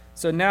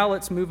So now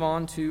let's move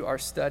on to our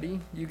study.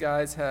 You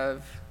guys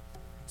have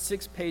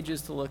 6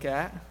 pages to look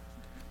at.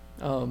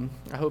 I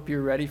hope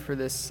you're ready for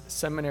this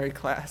seminary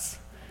class.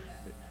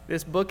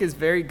 This book is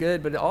very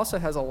good, but it also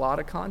has a lot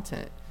of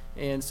content.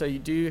 And so you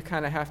do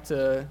kind of have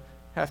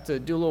to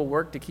do a little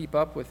work to keep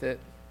up with it.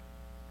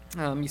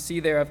 You see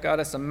there, I've got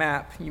us a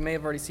map. You may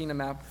have already seen a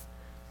map,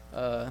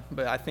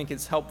 but I think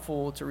it's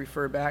helpful to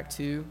refer back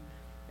to.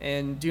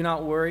 And do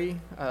not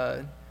worry,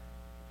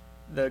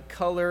 the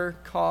color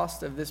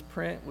cost of this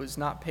print was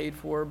not paid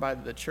for by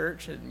the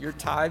church, and your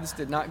tithes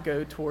did not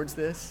go towards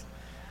this.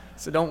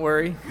 So don't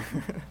worry.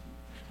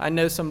 I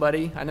know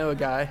somebody. I know a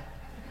guy.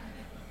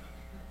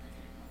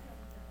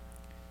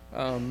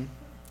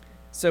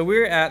 So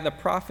we're at the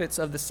prophets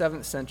of the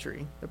 7th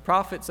century. The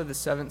prophets of the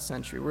 7th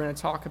century. We're going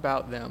to talk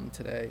about them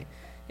today.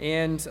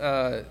 And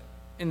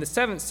in the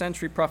 7th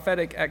century,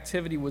 prophetic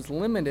activity was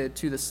limited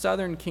to the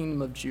southern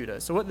kingdom of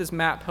Judah. So what this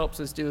map helps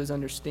us do is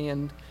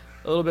understand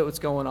a little bit what's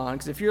going on.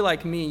 Because if you're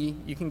like me,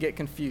 you can get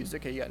confused.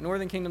 Okay, you got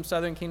northern kingdom,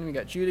 southern kingdom, you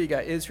got Judah, you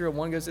got Israel.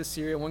 One goes to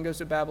Syria, one goes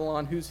to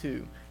Babylon. Who's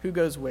who? Who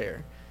goes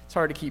where? It's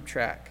hard to keep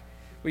track.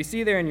 We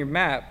see there in your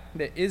map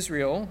that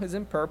Israel is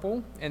in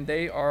purple, and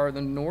they are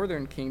the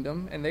northern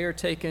kingdom, and they are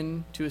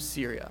taken to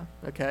Assyria,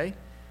 okay?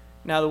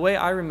 Now, the way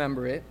I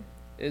remember it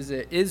is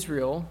that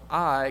Israel,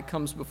 I,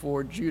 comes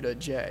before Judah,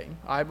 J.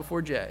 I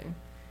before J.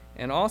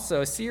 And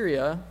also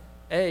Assyria,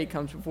 A,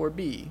 comes before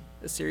B,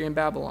 Assyria and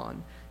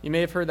Babylon. You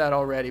may have heard that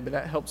already, but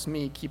that helps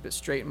me keep it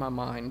straight in my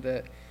mind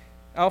that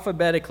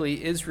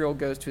alphabetically, Israel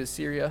goes to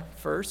Assyria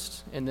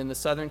first, and then the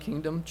southern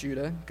kingdom,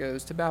 Judah,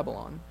 goes to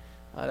Babylon.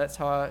 That's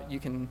how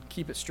you can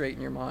keep it straight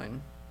in your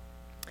mind.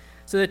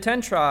 So the 10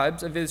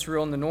 tribes of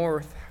Israel in the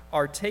north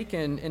are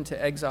taken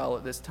into exile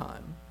at this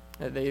time.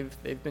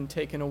 They've been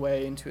taken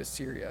away into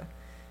Assyria.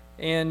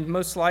 And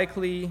most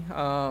likely,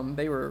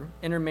 they were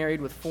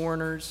intermarried with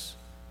foreigners,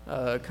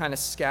 kind of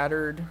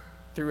scattered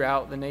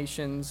throughout the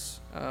nations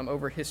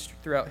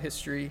throughout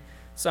history.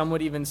 Some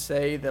would even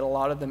say that a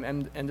lot of them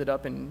ended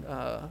up in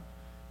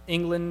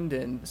England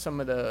and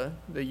some of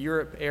the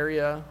Europe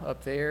area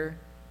up there.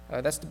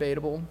 That's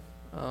debatable.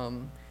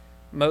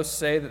 Most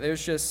say that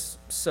there's just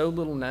so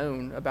little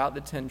known about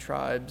the 10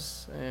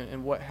 tribes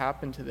and what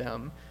happened to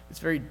them. It's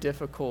very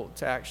difficult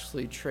to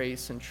actually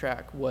trace and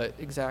track what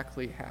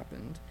exactly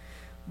happened.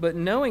 But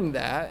knowing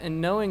that, and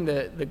knowing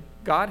that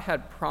God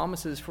had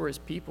promises for his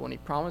people, and he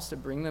promised to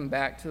bring them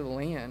back to the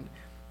land,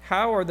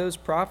 how are those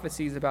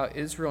prophecies about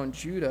Israel and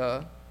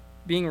Judah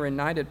being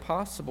reunited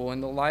possible in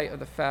the light of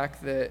the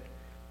fact that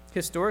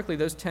historically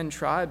those 10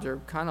 tribes are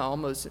kind of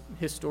almost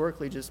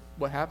historically just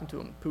what happened to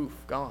them, poof,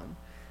 gone.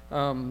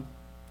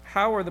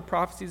 How are the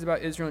prophecies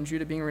about Israel and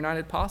Judah being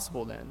reunited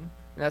possible then?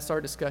 And that's our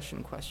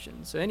discussion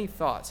question. So any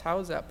thoughts? How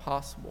is that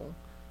possible?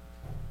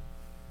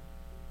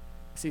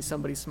 I see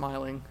somebody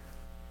smiling.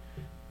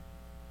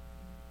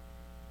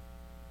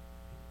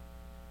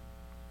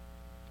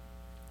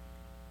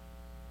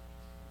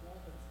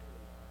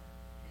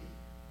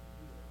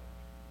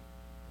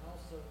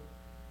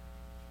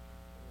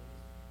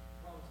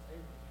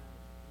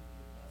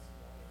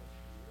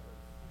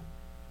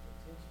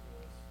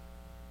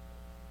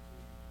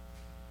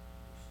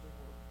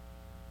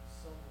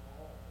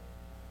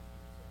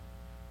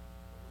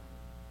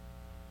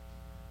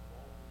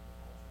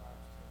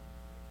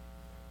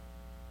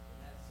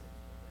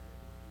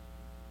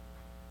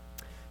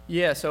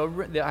 Yeah, so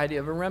the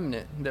idea of a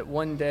remnant, that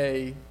one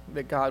day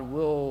that God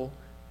will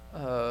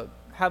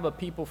have a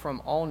people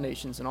from all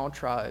nations and all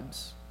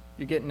tribes.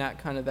 You're getting that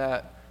kind of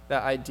that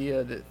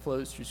idea that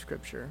flows through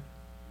Scripture.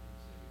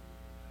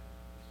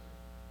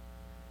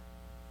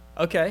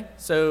 Okay,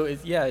 so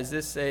is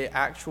this a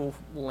actual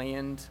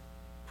land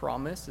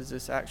promise? Is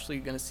this actually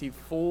going to see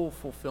full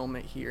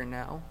fulfillment here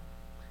now?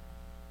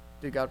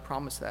 Did God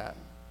promise that?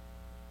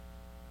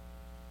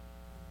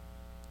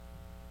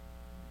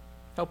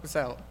 Help us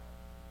out.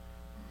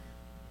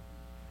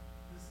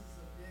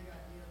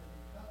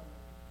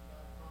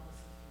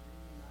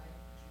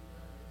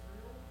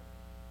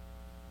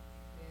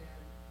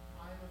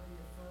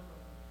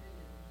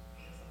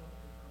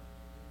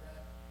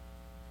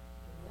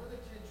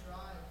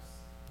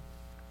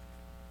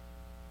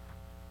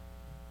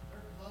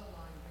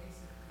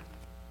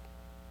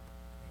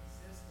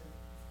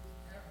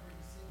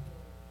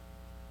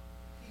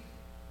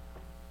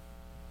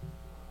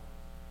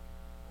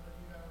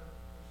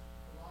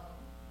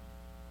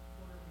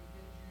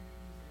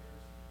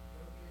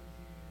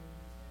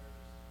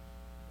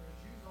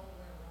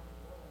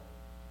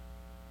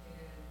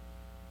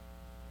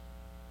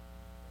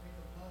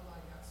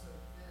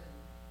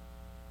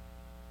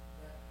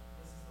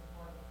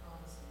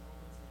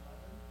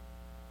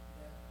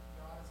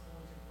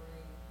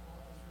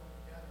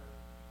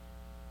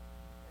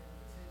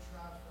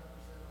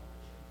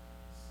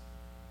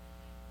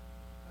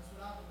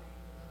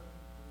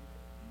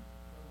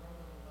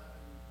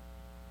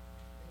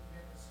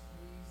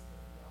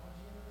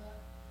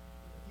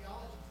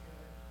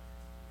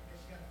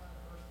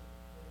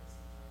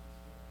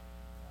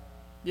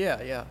 Yeah.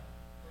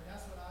 But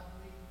that's what I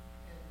believe,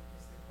 and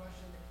it's the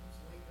question that keeps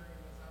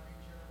lingering as I read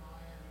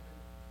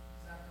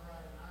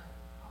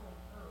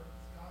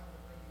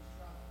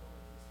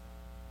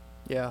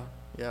Yeah,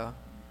 yeah.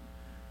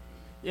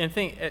 And I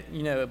think,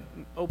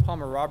 O.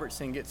 Palmer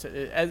Robertson gets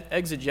it,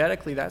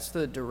 exegetically, that's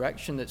the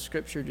direction that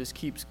Scripture just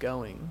keeps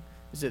going,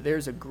 is that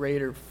there's a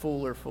greater,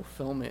 fuller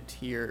fulfillment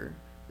here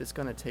that's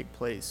going to take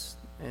place.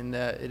 And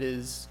that it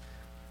is,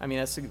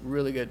 that's a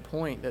really good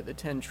point, that the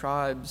 10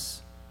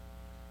 tribes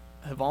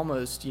have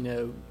almost,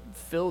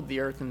 filled the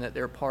earth, and that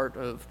they're part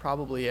of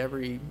probably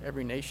every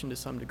nation to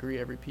some degree,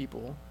 every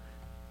people.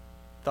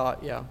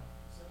 Thought, yeah.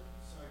 So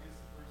I guess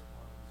the first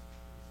part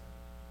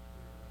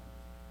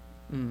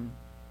is Mm.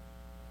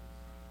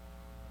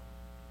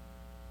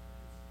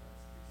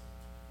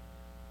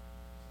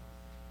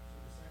 so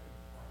the second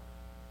part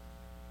is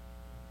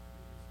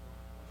one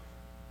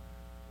question.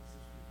 This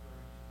is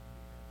referring to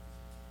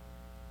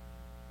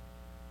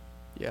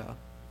the Yeah,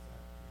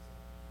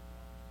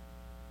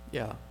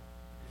 yeah.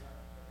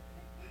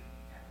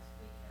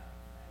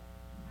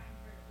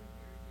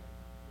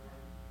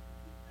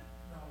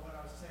 No, what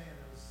I was saying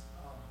is,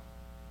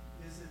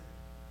 is it,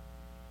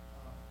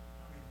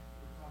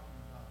 we're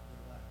talking about the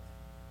elect,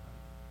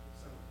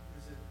 right? So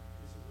is it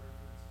reference to the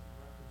new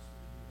heavens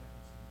and the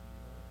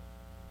new earth?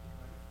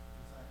 Right?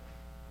 Is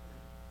that,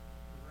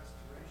 the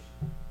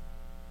restoration,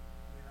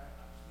 I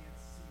can't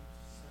seem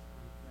to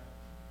separate that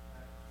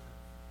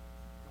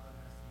God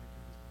has to make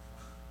everything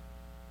right.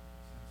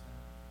 See what I'm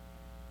saying?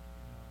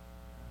 And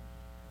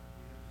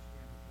we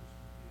understand that there's going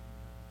to be a new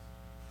heavens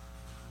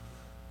and a new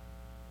earth.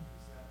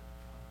 Is that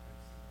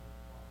context of the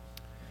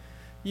prophecy?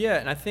 Yeah,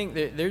 and I think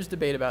that there's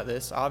debate about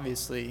this,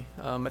 obviously.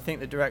 I think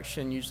the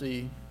direction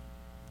usually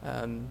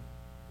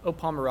O.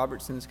 Palmer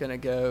Robertson is going to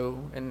go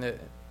in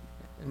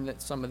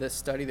some of this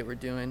study that we're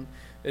doing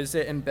is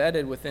that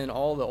embedded within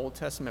all the Old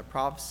Testament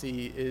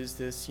prophecy is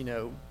this,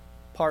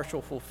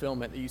 partial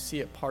fulfillment, that you see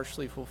it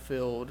partially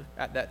fulfilled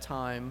at that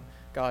time,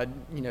 God,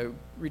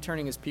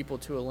 returning his people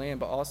to a land,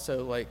 but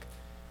also like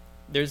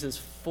there's this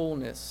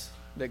fullness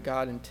that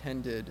God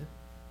intended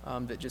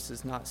that just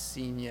is not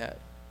seen yet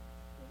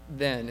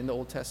then in the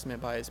Old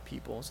Testament by his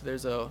people. So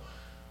there's an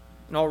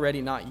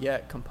already not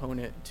yet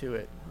component to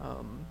it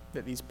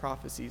that these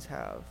prophecies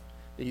have.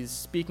 That he's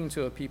speaking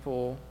to a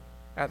people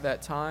at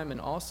that time and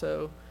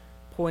also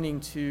pointing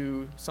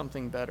to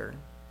something better.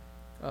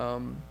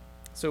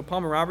 So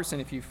Palmer Robertson,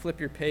 if you flip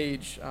your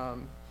page,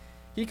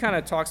 he kind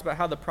of talks about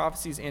how the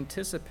prophecies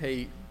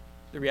anticipate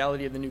the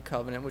reality of the new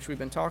covenant, which we've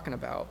been talking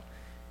about.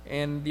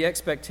 And the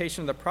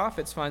expectation of the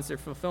prophets finds their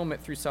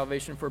fulfillment through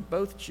salvation for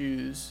both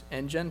Jews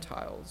and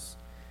Gentiles.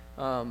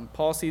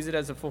 Paul sees it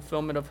as a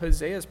fulfillment of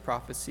Hosea's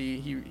prophecy.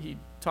 He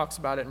talks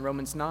about it in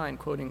Romans 9,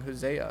 quoting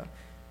Hosea,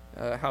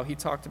 how he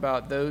talked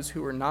about those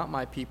who are not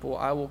my people,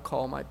 I will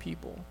call my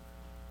people.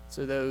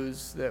 So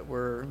those that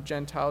were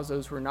Gentiles,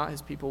 those who were not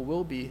his people,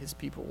 will be his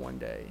people one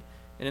day.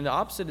 And then the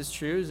opposite is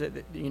true, is that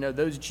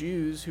those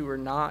Jews who are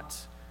not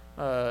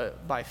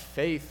by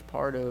faith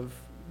part of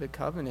the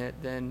covenant,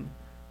 then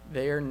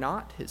they are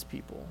not his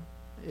people.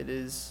 It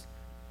is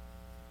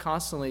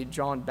constantly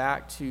drawn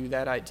back to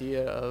that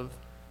idea of,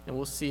 and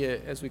we'll see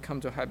it as we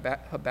come to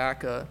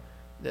Habakkuk,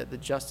 that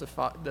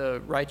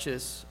the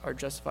righteous are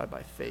justified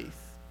by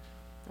faith.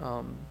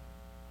 And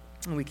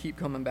we keep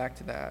coming back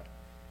to that.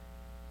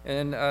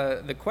 And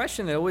the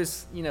question that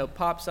always,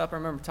 pops up, I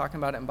remember talking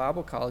about it in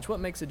Bible college,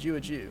 what makes a Jew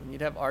a Jew? And you'd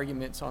have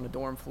arguments on the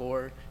dorm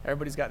floor.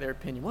 Everybody's got their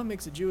opinion. What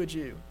makes a Jew a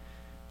Jew?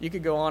 You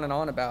could go on and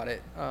on about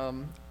it.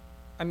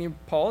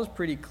 Paul is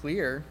pretty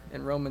clear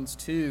in Romans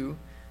 2.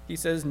 He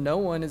says, no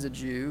one is a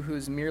Jew who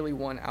is merely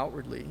one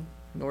outwardly,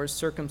 nor is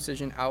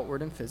circumcision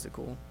outward and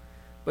physical,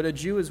 but a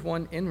Jew is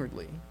one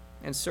inwardly,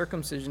 and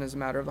circumcision is a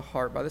matter of the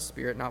heart by the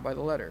Spirit, not by the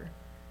letter.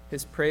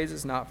 His praise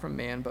is not from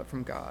man, but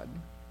from God.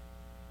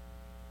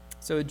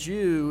 So a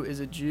Jew is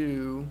a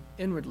Jew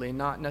inwardly,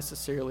 not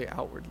necessarily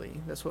outwardly.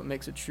 That's what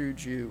makes a true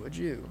Jew a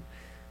Jew.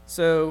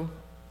 So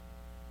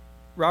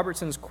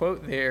Robertson's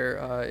quote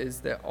there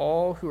is that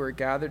all who are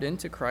gathered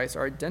into Christ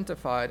are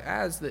identified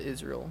as the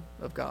Israel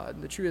of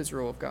God, the true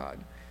Israel of God,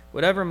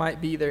 whatever might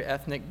be their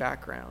ethnic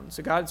background.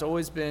 So God's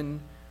always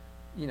been,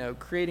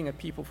 creating a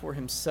people for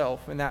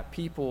himself, and that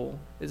people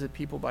is a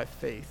people by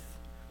faith,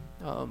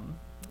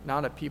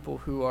 not a people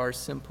who are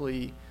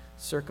simply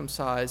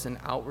circumcised and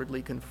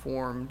outwardly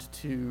conformed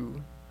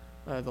to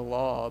the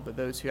law, but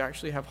those who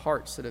actually have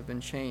hearts that have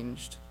been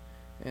changed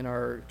and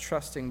are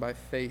trusting by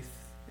faith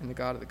in the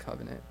God of the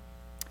covenant.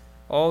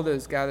 All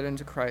those gathered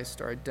into Christ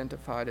are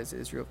identified as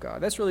Israel of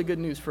God. That's really good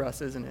news for us,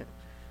 isn't it?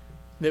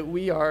 That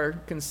we are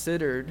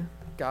considered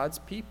God's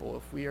people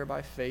if we are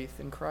by faith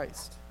in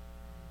Christ.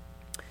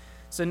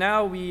 So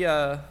now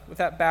with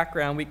that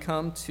background, we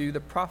come to the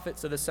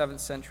prophets of the 7th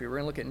century.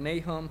 We're going to look at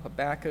Nahum,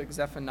 Habakkuk,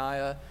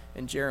 Zephaniah,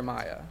 and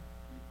Jeremiah.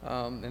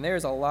 And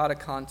there's a lot of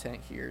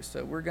content here,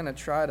 so we're going to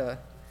try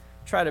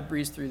to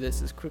breeze through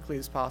this as quickly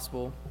as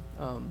possible.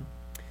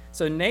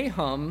 So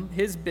Nahum,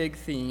 his big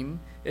theme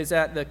is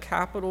that the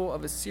capital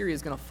of Assyria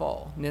is going to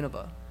fall,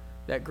 Nineveh.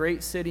 That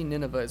great city,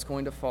 Nineveh, is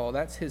going to fall.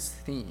 That's his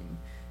theme.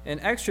 And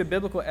extra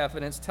biblical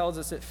evidence tells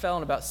us it fell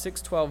in about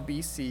 612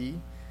 BC,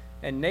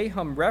 And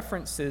Nahum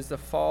references the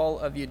fall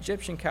of the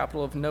Egyptian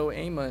capital of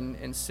No-Ammon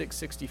in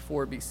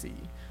 664 BC.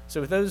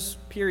 So with those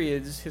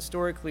periods,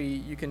 historically,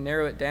 you can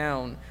narrow it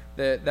down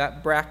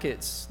that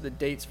brackets the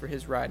dates for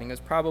his writing. It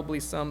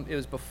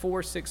was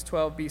before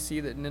 612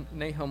 BC that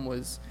Nahum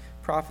was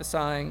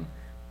prophesying,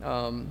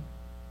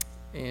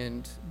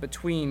 and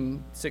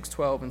between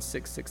 612 and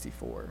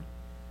 664.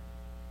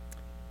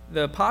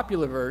 The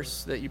popular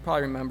verse that you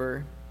probably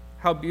remember,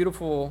 how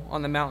beautiful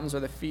on the mountains are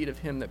the feet of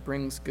him that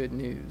brings good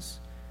news,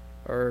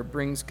 or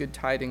brings good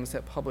tidings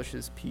that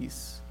publishes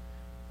peace.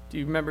 Do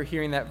you remember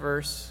hearing that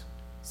verse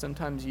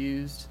sometimes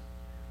used?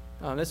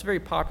 That's a very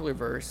popular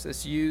verse.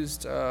 It's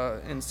used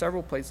in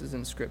several places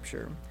in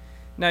Scripture.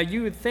 Now,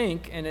 you would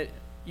think, and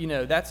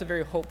that's a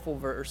very hopeful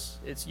verse.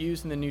 It's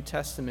used in the New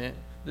Testament,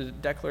 the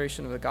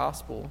declaration of the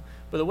gospel.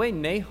 But the way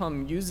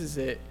Nahum uses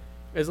it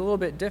is a little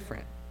bit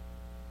different.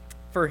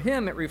 For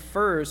him, it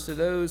refers to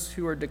those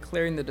who are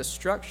declaring the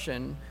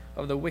destruction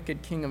of the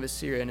wicked king of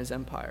Assyria and his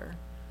empire.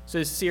 So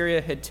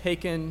Assyria had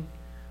taken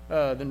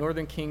the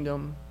northern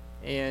kingdom,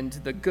 and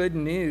the good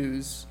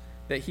news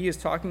that he is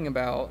talking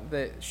about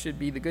that should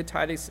be the good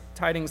tidings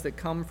that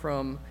come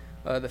from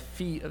the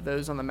feet of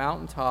those on the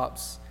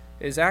mountaintops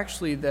is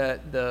actually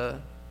that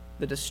the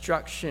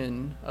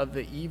destruction of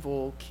the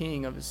evil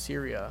king of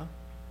Assyria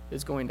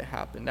is going to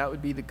happen. That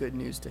would be the good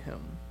news to him.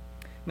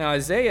 Now,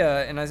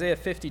 Isaiah, in Isaiah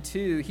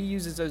 52, he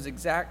uses those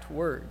exact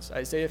words.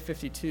 Isaiah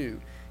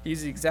 52, he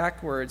uses the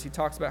exact words. He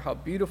talks about how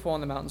beautiful on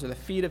the mountains are the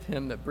feet of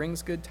him that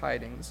brings good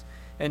tidings.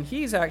 And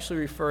he's actually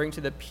referring to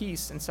the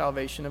peace and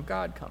salvation of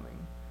God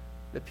coming.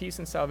 The peace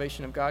and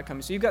salvation of God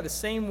coming. So you've got the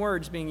same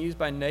words being used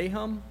by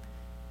Nahum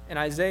and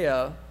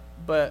Isaiah,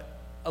 but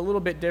a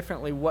little bit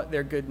differently what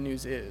their good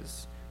news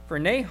is. For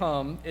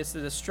Nahum, it's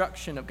the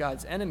destruction of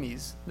God's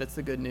enemies that's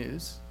the good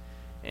news.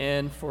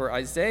 And for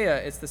Isaiah,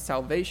 it's the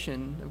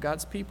salvation of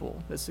God's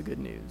people that's the good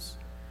news.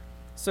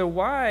 So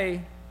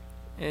why,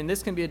 and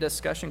this can be a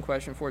discussion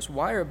question for us,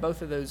 why are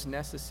both of those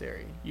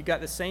necessary? You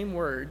got the same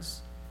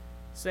words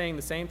saying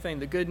the same thing.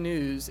 The good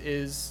news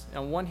is,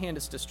 on one hand,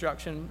 it's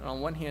destruction, and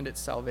on one hand,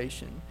 it's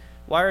salvation.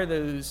 Why are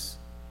those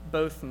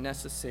both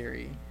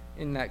necessary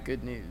in that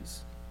good news?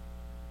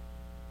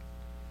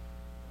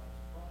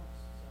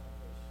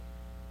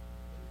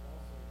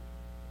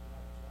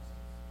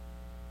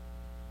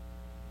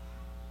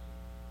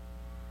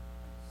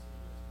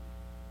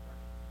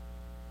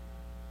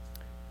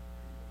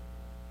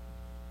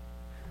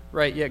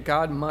 Right, yet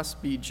God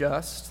must be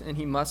just, and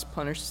he must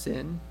punish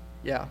sin.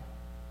 Yeah.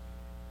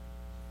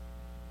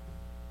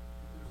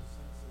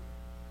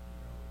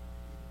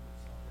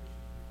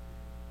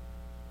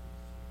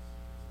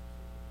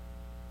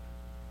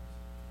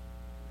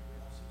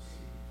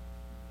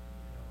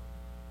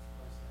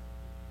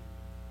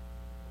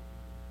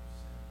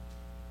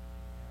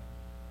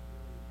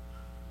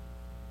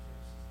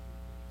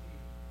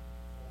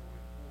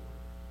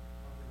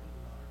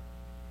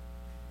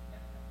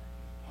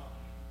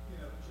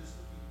 Just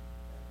looking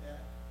at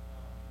that,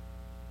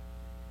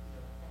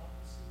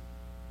 prophecy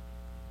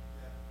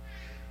that,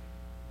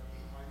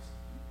 Christ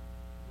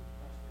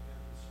would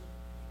have this certain.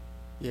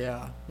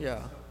 Yeah,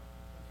 yeah. So,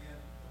 again,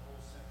 the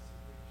whole sense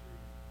of victory,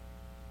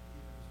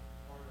 even as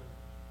part of,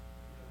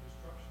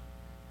 destruction,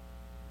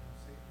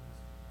 Satan is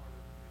part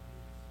of the good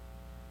news.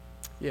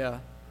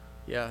 Yeah,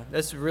 yeah.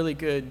 That's really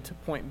good to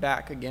point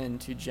back again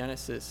to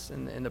Genesis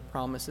and the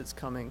promise that's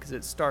coming, because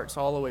it starts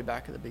all the way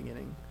back at the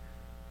beginning.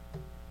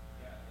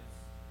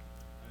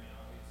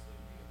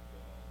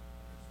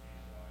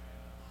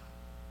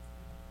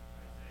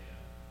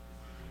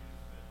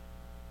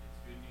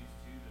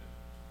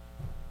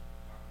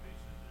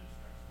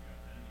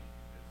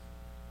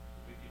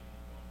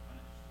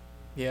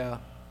 Yeah.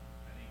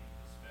 I think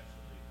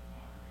especially the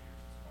modern readers,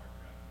 it's hard to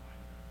wrap their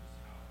minds around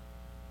just how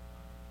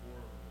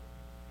horrible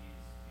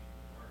these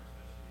people were,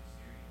 especially the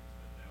Syrians.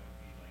 But that would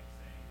be like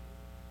saying,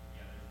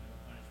 yeah, there's no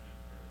punishment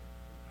for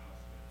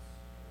Auschwitz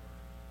or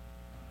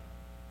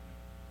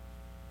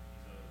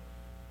these other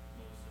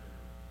closer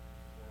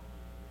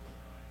horrible war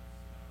crimes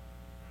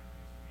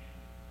against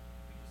humanity.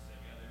 We just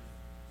said, yeah,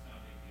 it's not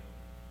a big deal.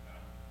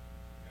 God's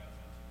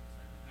not too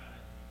concerned about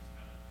it. We just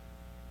kind of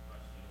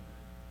brushed it over.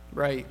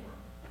 Right.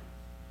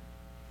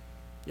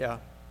 Yeah.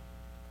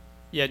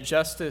 Yeah,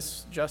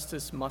 justice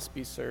must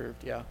be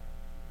served, yeah.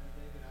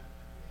 David, I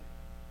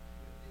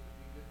think it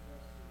would be good for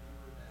us to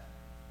remember that,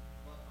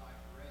 but by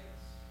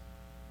grace,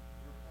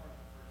 we're part of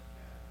the first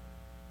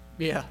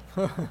category. Yeah. And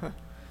so,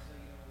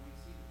 when we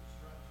see the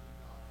destruction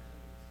of God's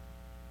enemies,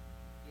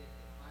 it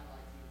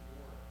highlights even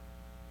more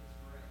His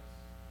grace,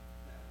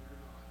 that we're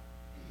not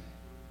in that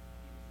group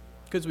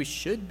anymore. Because we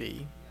should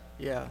be.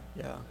 Yeah,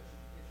 yeah,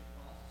 So it should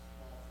cause us to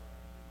fall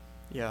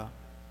for it. yeah,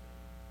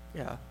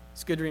 yeah.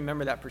 It's good to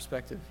remember that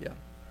perspective, yeah. You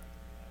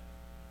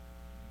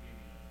gave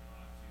me a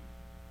thought too.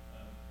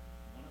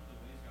 One of the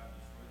ways God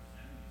destroys his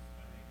enemies is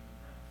by making them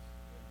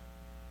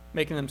friends.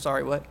 Making them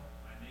sorry, what?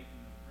 By making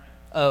them friends.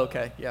 Oh,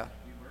 okay, yeah,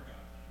 We were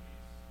God's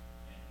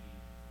enemies,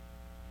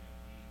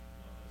 and he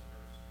loved us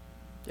first.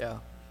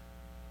 yeah.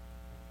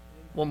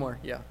 One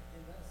more, yeah.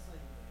 In that same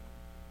vein,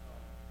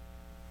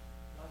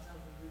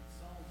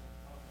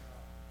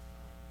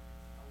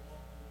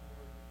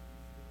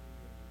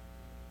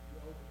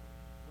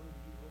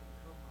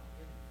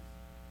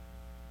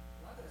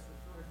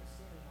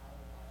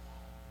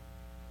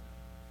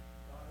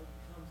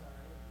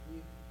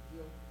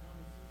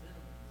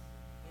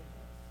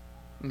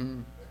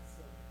 Mm.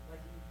 So, like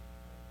Tim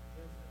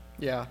said,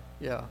 Yeah,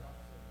 yeah, uh,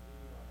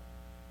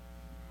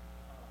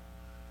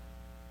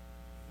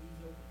 he's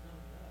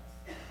overcoming us,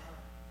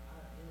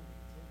 our enemy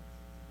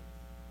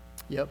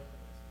tendencies yep, against us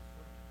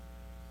as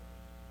his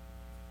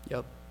friends.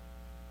 yep.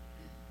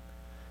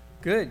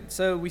 Good.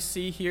 So we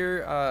see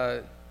here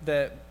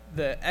that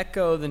the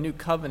echo of the new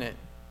covenant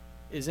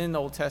is in the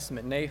Old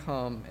Testament.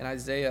 Nahum and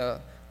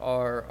Isaiah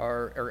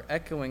are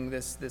echoing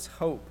this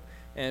hope.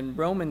 And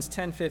Romans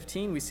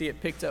 10:15, we see it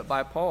picked up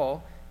by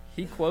Paul.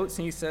 He quotes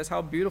and he says,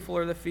 "How beautiful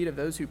are the feet of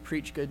those who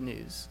preach good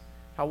news."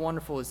 How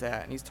wonderful is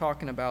that? And he's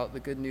talking about the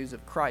good news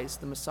of Christ,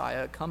 the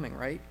Messiah, coming,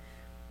 right?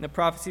 And the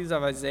prophecies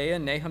of Isaiah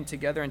and Nahum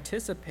together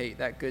anticipate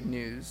that good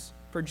news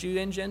for Jew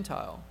and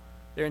Gentile.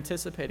 They're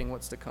anticipating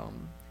what's to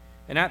come.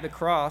 And at the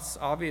cross,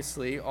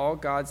 obviously, all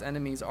God's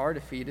enemies are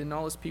defeated and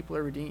all his people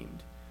are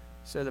redeemed.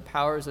 So the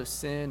powers of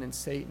sin and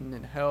Satan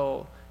and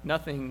hell,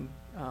 nothing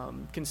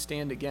can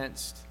stand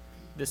against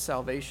this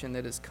salvation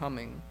that is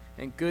coming.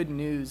 And good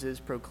news is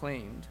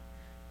proclaimed.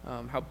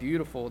 How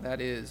beautiful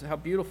that is. How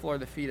beautiful are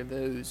the feet of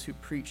those who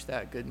preach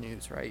that good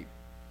news, right?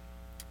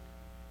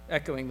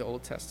 Echoing the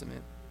Old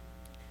Testament.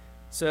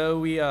 So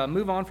we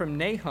move on from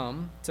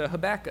Nahum to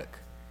Habakkuk.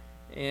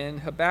 And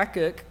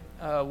Habakkuk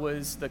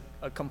was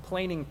a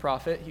complaining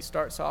prophet. He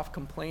starts off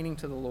complaining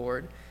to the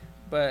Lord.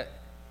 But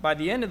by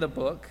the end of the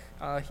book,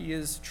 he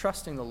is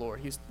trusting the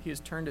Lord. He has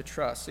turned to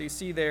trust. So you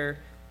see there,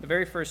 the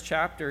very first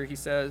chapter, he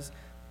says,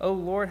 "O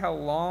Lord, how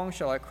long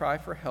shall I cry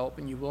for help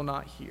and you will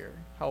not hear?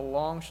 How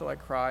long shall I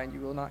cry and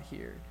you will not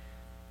hear?"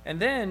 And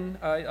then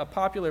a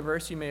popular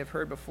verse you may have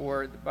heard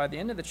before, by the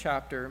end of the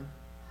chapter,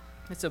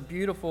 it's a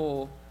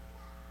beautiful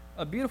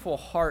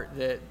heart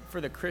that for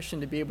the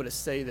Christian to be able to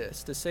say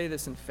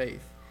this in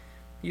faith.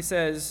 He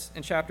says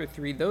in chapter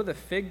 3, "Though the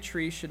fig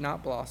tree should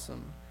not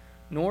blossom,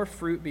 nor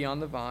fruit be on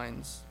the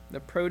vines, the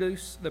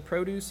produce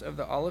of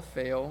the olive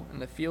fail,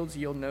 and the fields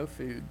yield no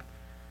food,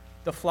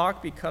 the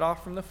flock be cut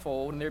off from the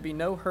fold, and there be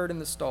no herd in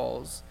the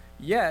stalls,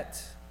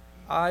 yet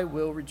I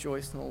will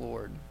rejoice in the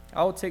Lord.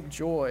 I will take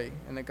joy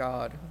in the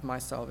God of my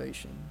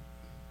salvation."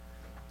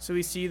 So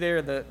we see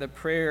there the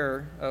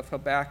prayer of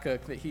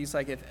Habakkuk that he's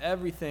like, if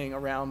everything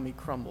around me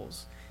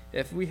crumbles,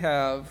 if we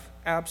have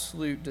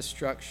absolute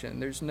destruction,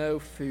 there's no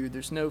food,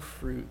 there's no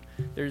fruit,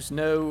 there's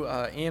no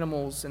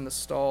animals in the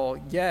stall,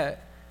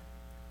 yet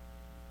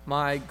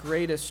my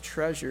greatest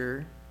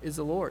treasure is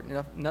the Lord.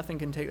 Nothing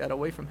can take that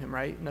away from him,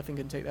 right? Nothing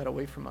can take that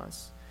away from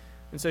us.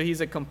 And so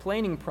he's a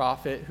complaining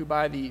prophet who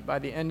by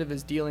the end of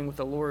his dealing with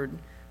the Lord,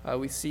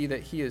 we see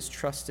that he is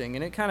trusting.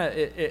 And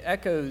it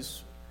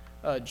echoes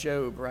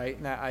Job, right?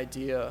 And that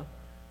idea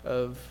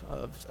of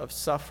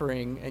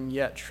suffering and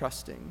yet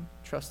trusting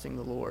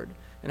the Lord.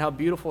 And how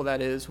beautiful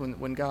that is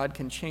when God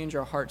can change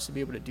our hearts to be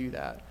able to do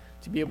that,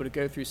 to be able to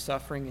go through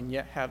suffering and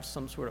yet have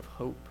some sort of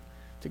hope,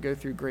 to go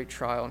through great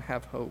trial and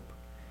have hope.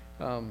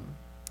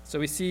 So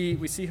we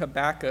see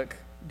Habakkuk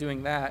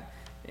doing that,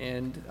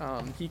 and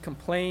he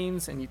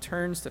complains and he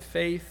turns to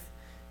faith,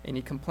 and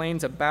he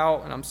complains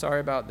about, and I'm sorry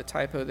about the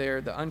typo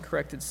there, the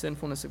uncorrected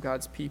sinfulness of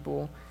God's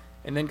people.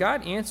 And then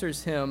God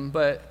answers him,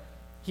 but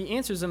he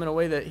answers him in a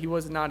way that he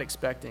was not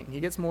expecting. He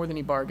gets more than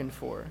he bargained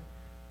for.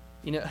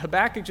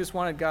 Habakkuk just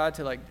wanted God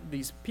to,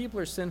 these people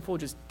are sinful,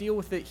 just deal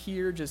with it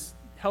here, just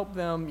help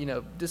them,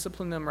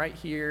 discipline them right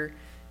here.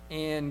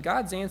 And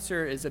God's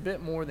answer is a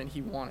bit more than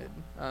he wanted.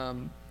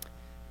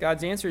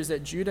 God's answer is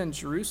that Judah and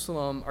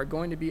Jerusalem are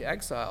going to be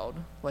exiled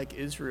like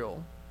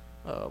Israel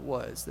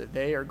was, that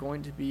they are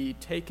going to be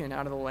taken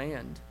out of the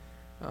land.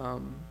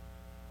 And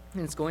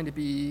it's going to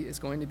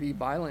be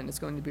violent, it's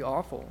going to be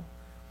awful.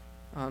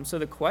 So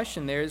the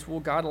question there is, will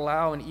God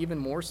allow an even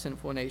more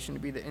sinful nation to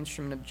be the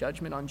instrument of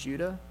judgment on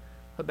Judah?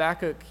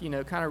 Habakkuk,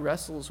 kind of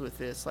wrestles with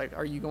this.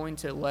 Are you going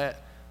to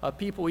let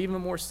people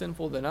even more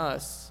sinful than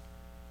us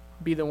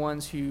be the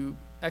ones who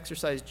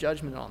exercise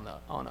judgment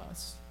on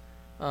us?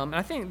 And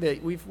I think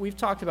that we've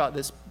talked about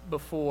this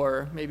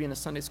before, maybe in a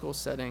Sunday school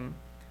setting.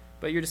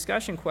 But your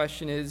discussion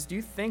question is, do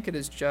you think it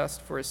is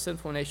just for a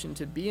sinful nation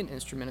to be an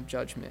instrument of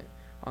judgment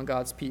on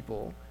God's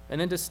people, and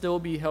then to still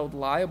be held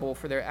liable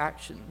for their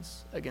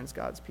actions against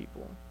God's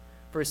people?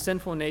 For a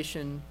sinful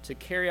nation to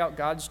carry out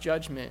God's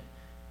judgment,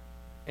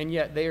 and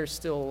yet they are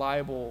still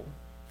liable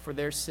for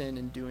their sin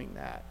in doing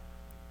that.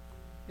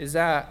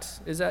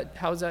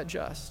 How is that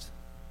just?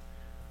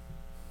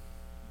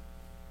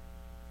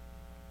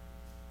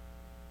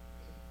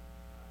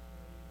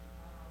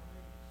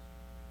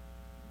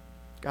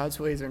 God's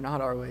ways are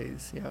not our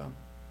ways. Yeah.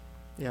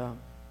 Yeah.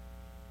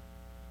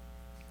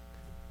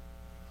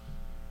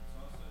 It's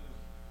also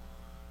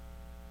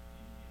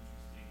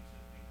interesting to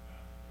think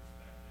about the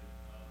perspective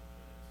of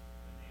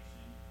the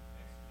nation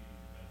executing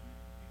the judgment,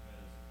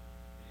 because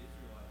the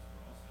Israelites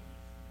were also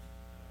an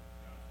instrument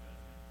of God's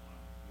judgment on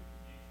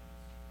wicked nations,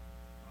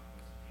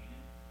 conquest of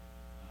Canaan,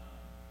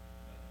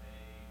 but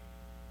they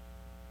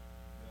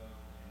go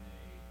and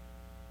they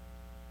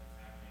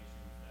attack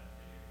nations that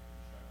they're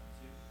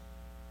instructed to,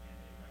 and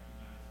they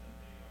recognize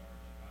that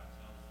God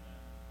tells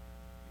them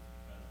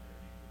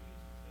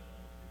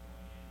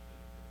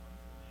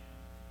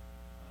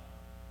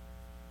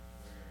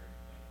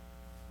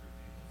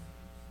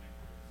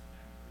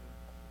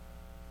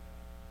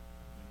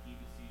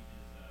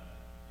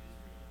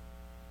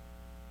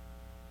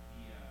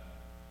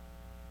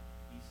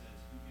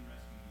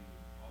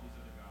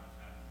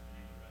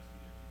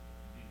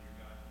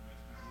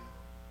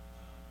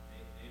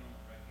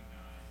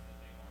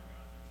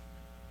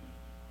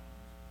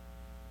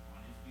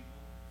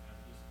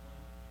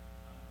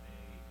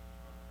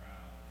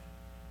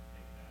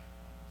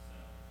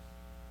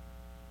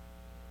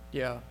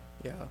Yeah,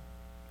 yeah.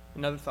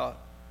 Another thought.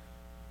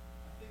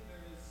 I think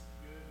there is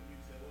good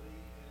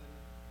utility in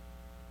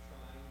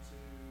trying to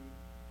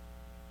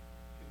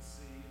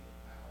conceive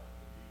of how it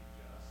could be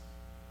just.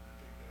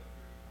 You could go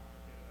through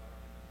complicated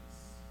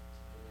arguments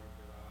or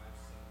derive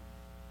some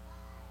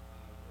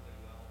really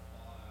well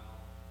thought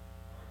out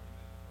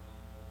argument from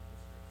multiple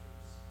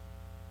scriptures.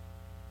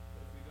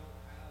 But if we don't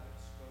have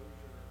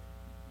exposure,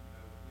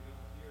 we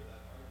don't hear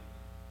that argument,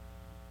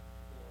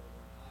 or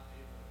we're not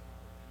able to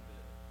comprehend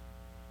it,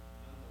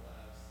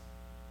 nonetheless,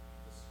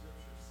 the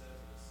scripture says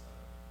it is so.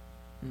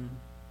 Mm.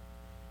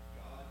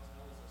 God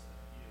tells us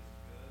that he is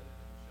good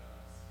and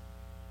just,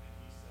 and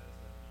he says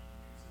that he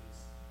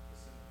uses the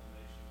sinful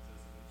nations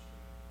as an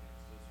instrument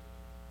against Israel.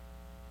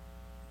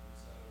 And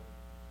so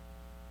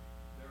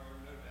there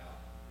are no doubt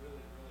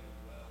really, really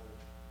well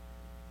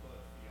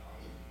put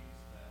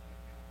theologies that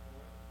account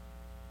for it.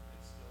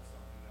 It's still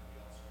something that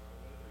we all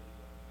struggle with, or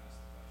you wouldn't ask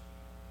the question,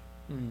 I don't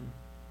think. Mm.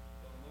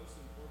 But most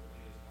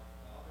importantly is our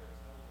Father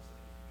tells us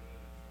that he's good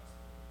and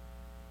trustworthy.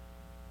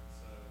 And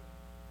so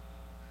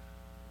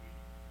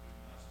we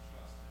must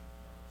trust him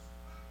first.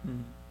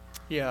 Mm.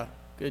 Yeah,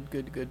 good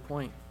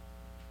point.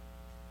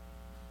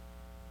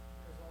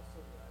 There's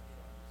also the idea,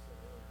 like you said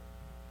earlier,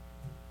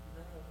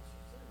 none of us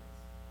are sinners.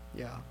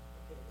 Yeah,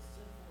 Okay, the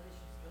sinful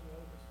nations coming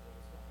over us, well,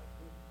 it's not like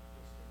we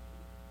just didn't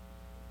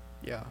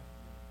do it. yeah,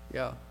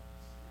 yeah.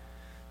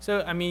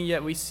 So, I mean,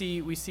 yet we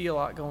see a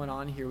lot going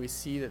on here. We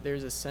see that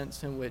there's a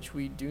sense in which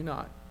we do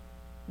not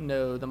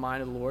know the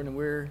mind of the Lord, and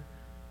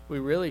we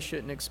really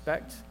shouldn't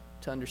expect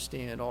to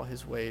understand all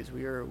his ways.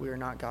 We are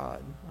not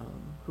God.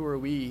 Who are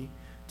we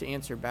to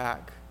answer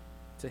back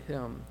to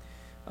him?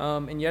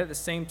 And yet at the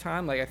same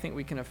time, like, I think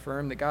we can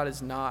affirm that God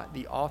is not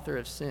the author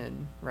of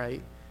sin,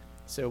 right?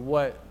 So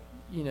what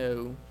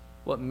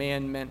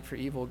man meant for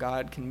evil,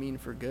 God can mean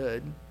for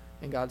good,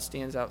 and God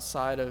stands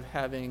outside of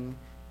having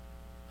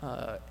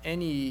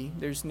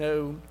there's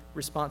no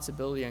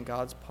responsibility on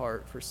God's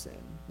part for sin.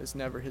 It's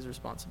never his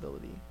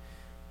responsibility.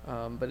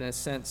 But in a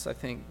sense, I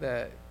think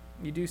that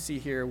you do see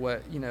here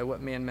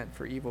what man meant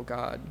for evil,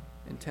 God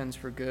intends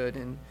for good,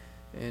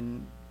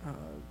 and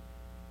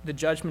the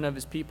judgment of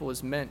his people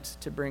is meant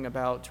to bring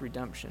about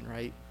redemption,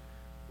 right?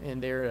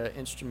 And they're an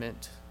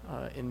instrument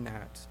in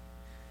that.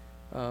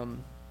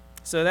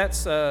 So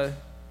that's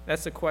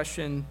a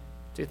question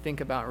to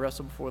think about and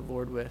wrestle before the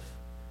Lord with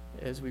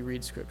as we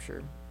read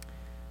Scripture.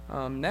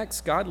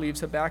 Next, God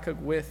leaves Habakkuk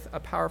with a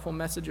powerful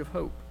message of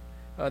hope.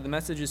 The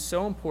message is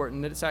so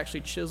important that it's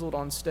actually chiseled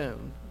on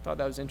stone. I thought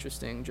that was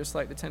interesting. Just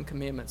like the Ten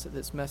Commandments, that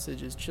this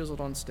message is chiseled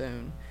on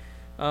stone.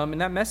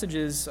 And that message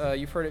is,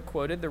 you've heard it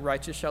quoted, the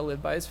righteous shall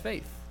live by his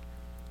faith.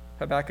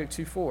 Habakkuk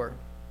 2:4.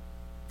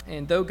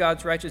 And though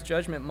God's righteous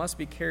judgment must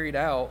be carried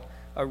out,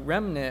 a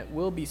remnant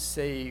will be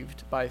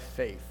saved by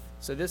faith.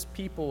 So this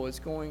people is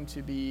going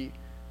to be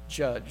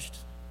judged.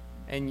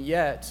 And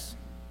yet,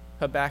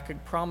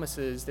 Habakkuk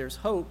promises there's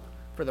hope,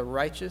 for the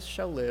righteous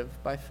shall live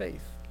by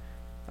faith.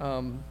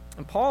 And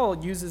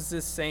Paul uses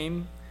this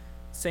same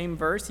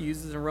verse. He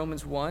uses it in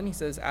Romans 1. He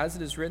says, as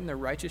it is written, the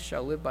righteous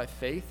shall live by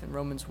faith, in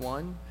Romans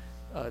 1,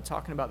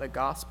 talking about the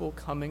gospel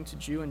coming to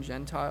Jew and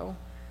Gentile,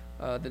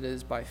 that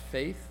is by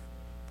faith.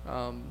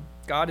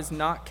 God is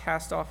not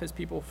cast off his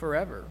people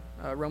forever.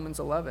 Romans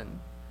 11.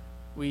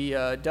 We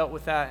dealt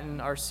with that in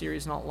our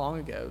series not long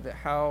ago, that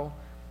how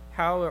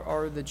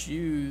are the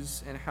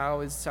Jews and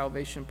how is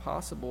salvation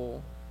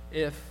possible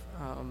if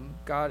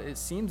it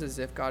seems as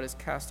if God has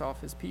cast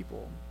off his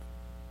people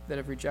that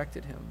have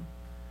rejected him.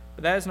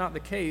 But that is not the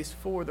case,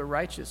 for the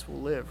righteous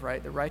will live,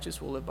 right? The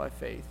righteous will live by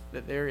faith,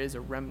 that there is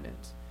a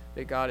remnant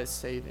that God is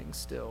saving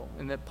still.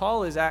 And that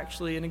Paul is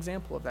actually an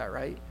example of that,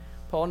 right?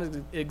 Paul is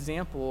an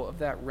example of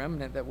that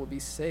remnant that will be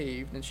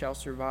saved and shall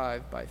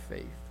survive by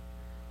faith.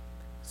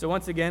 So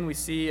once again, we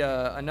see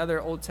another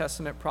Old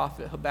Testament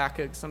prophet,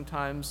 Habakkuk,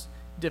 sometimes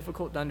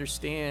difficult to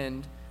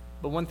understand,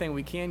 but one thing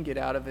we can get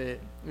out of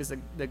it is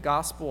the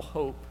gospel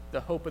hope,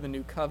 the hope of the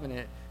new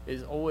covenant,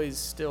 is always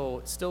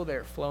still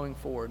there, flowing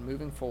forward,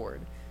 moving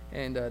forward.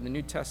 And the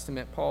New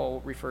Testament,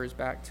 Paul refers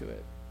back to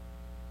it.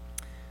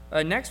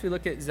 Next, we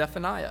look at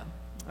Zephaniah.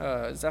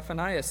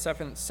 Zephaniah is a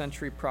 7th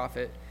century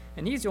prophet,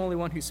 and he's the only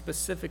one who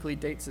specifically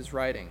dates his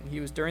writing.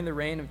 He was during the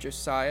reign of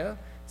Josiah,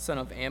 son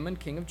of Ammon,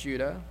 king of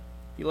Judah.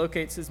 He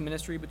locates his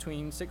ministry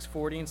between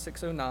 640 and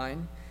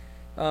 609,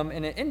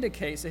 and it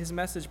indicates that his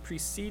message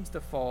precedes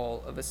the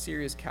fall of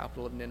Assyria's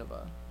capital of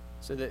Nineveh,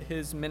 so that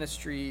his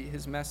ministry,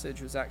 his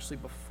message was actually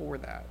before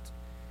that.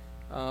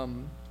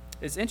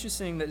 It's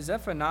interesting that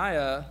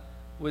Zephaniah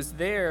was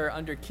there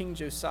under King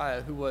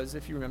Josiah, who was,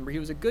 if you remember, he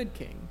was a good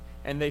king,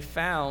 and they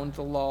found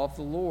the law of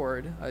the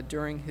Lord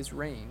during his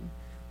reign,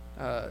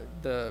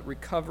 the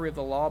recovery of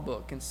the law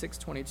book in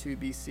 622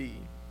 BC.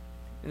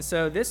 And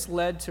so this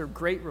led to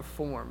great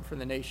reform for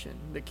the nation.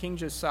 That King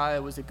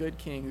Josiah was a good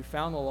king who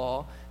found the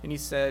law, and he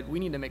said, we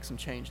need to make some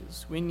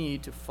changes. We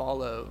need to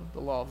follow the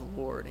law of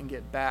the Lord and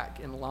get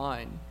back in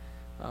line.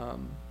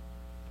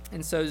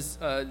 And so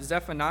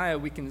Zephaniah,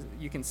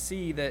 you can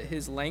see that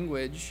his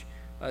language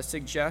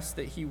suggests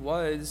that he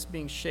was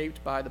being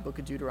shaped by the book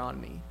of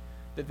Deuteronomy.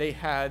 that they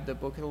had the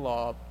book of the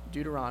law,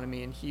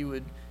 Deuteronomy, and he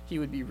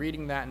would be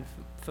reading that and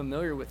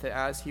familiar with it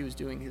as he was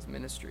doing his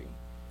ministry.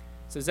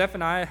 So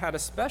Zephaniah had a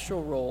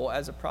special role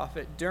as a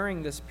prophet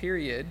during this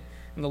period,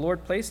 and the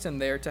Lord placed him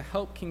there to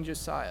help King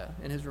Josiah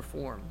in his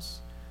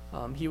reforms.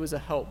 He was a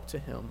help to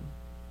him.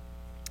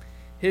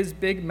 His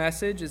big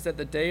message is that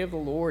the day of the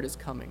Lord is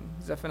coming.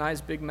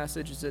 Zephaniah's big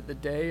message is that the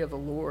day of the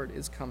Lord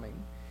is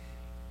coming.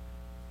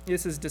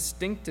 This is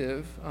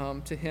distinctive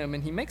to him,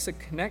 and he makes a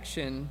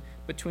connection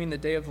between the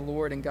day of the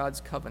Lord and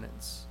God's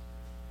covenants.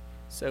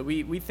 So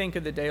we think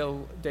of the day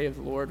of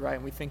the Lord, right,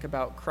 and we think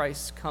about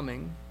Christ's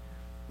coming.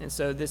 And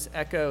so this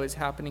echo is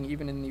happening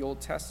even in the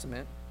Old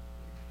Testament.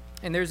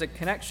 And there's a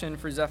connection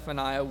for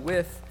Zephaniah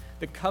with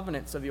the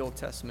covenants of the Old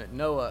Testament,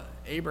 Noah,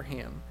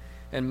 Abraham,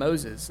 and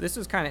Moses. This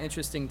is kind of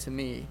interesting to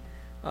me,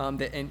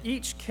 that in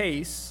each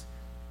case,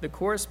 the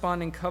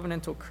corresponding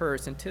covenantal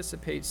curse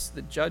anticipates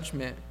the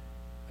judgment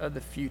of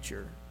the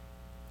future.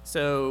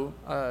 So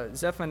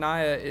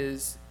Zephaniah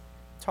is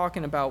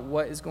talking about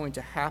what is going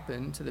to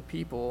happen to the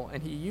people,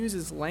 and he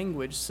uses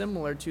language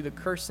similar to the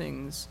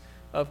cursings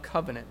of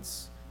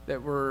covenants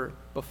that were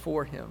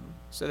before him.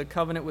 So the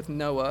covenant with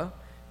Noah,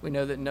 we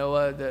know that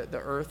Noah, the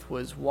earth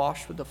was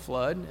washed with the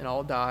flood and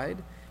all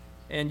died.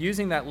 And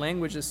using that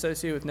language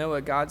associated with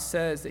Noah, God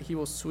says that he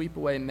will sweep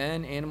away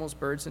men, animals,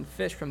 birds, and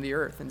fish from the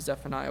earth in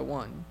Zephaniah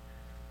 1.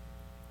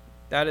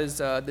 That is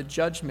the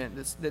judgment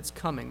that's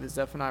coming that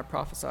Zephaniah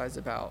prophesies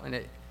about, and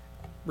it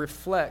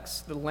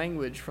reflects the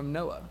language from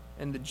Noah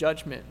and the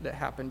judgment that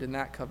happened in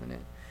that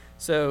covenant.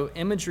 So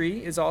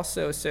imagery is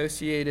also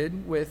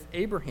associated with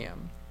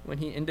Abraham when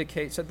he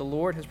indicates that the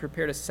Lord has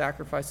prepared a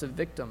sacrifice of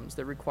victims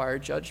that require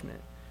judgment.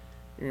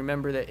 You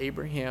remember that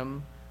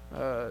Abraham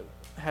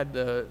had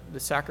the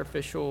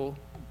sacrificial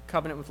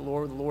covenant with the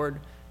Lord. The Lord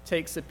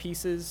takes the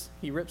pieces,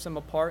 he rips them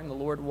apart, and the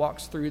Lord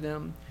walks through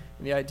them.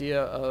 And the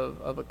idea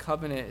of a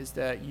covenant is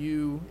that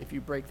if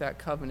you break that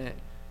covenant,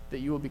 that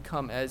you will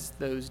become as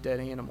those dead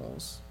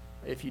animals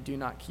if you do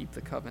not keep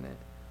the covenant.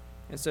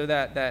 And so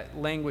that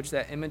language,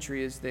 that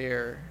imagery is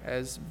there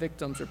as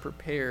victims are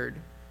prepared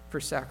for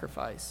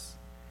sacrifice.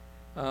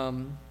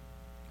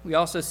 We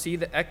also see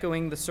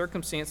echoing the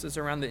circumstances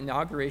around the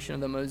inauguration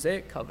of the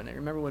Mosaic covenant.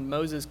 Remember when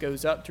Moses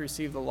goes up to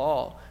receive the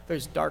law,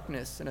 there's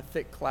darkness and a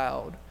thick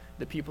cloud.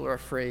 The people are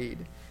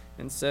afraid.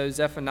 And so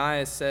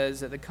Zephaniah says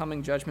that the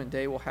coming judgment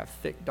day will have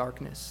thick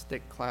darkness,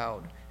 thick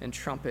cloud, and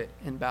trumpet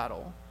and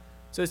battle.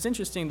 So it's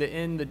interesting that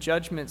in the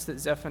judgments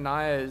that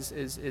Zephaniah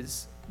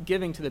is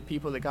giving to the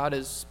people, that God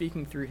is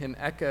speaking through him,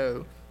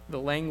 echo the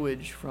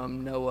language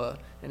from Noah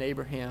and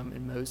Abraham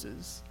and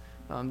Moses,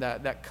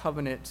 that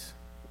covenant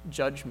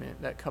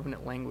judgment, that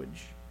covenant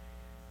language.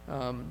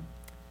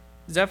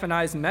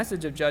 Zephaniah's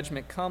message of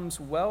judgment comes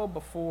well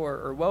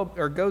before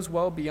or goes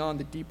well beyond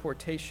the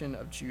deportation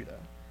of Judah.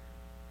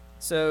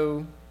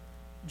 So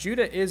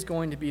Judah is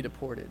going to be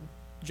deported.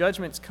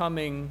 Judgment's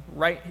coming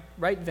right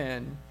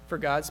then for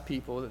God's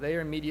people, that they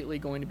are immediately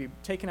going to be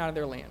taken out of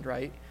their land,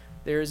 right?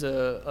 There's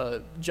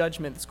a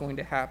judgment that's going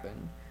to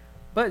happen.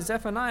 But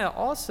Zephaniah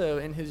also,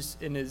 in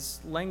his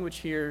language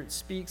here,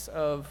 speaks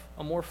of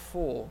a more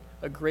full,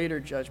 a greater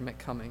judgment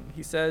coming.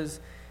 He says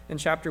in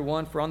chapter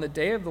 1, "For on the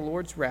day of the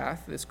Lord's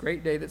wrath, this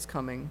great day that's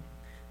coming,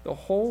 the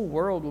whole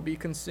world will be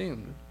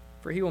consumed,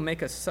 for he will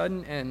make a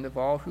sudden end of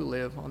all who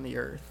live on the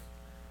earth."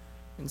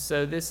 And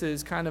so this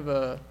is kind of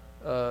a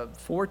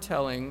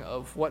foretelling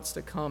of what's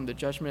to come, the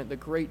judgment, the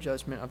great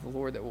judgment of the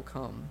Lord that will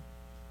come.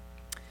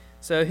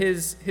 So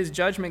his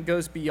judgment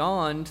goes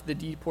beyond the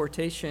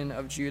deportation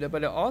of Judah,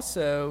 but it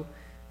also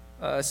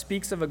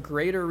speaks of a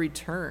greater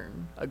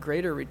return,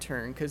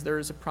 because there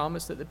is a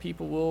promise that the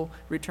people will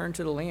return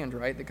to the land,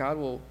 right? That God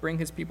will bring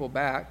his people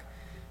back.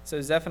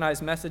 So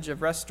Zephaniah's message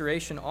of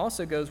restoration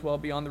also goes well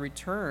beyond the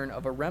return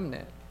of a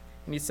remnant.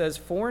 And he says,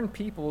 foreign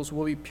peoples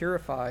will be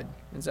purified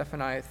in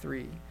Zephaniah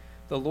 3.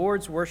 The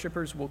Lord's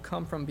worshipers will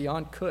come from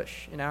beyond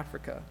Cush in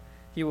Africa.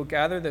 He will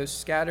gather those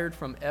scattered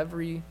from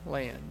every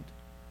land.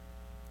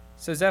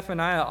 So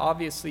Zephaniah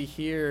obviously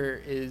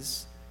here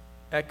is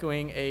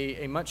echoing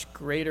a much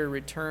greater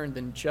return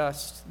than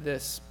just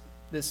this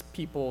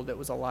people that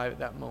was alive at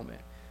that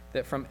moment.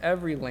 That from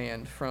every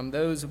land, from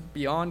those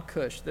beyond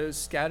Cush, those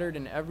scattered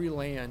in every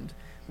land,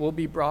 will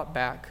be brought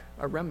back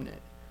a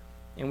remnant.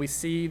 And we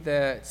see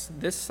that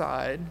this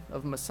side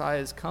of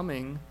Messiah's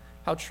coming,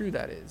 how true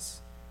that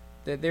is.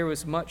 That there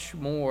was much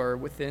more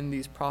within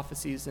these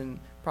prophecies than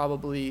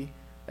probably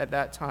at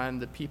that time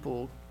the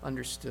people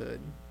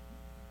understood.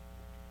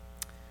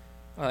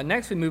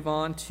 Next we move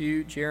on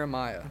to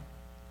Jeremiah.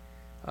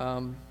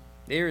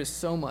 There is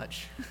so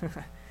much.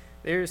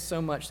 There is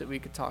so much that we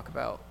could talk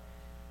about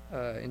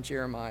in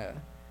Jeremiah.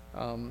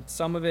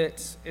 Some of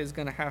it is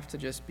going to have to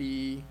just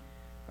be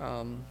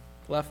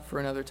left for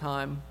another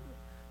time.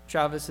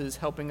 Travis is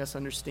helping us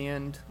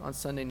understand on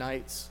Sunday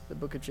nights the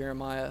book of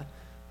Jeremiah,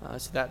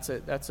 so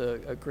that's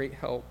a great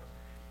help.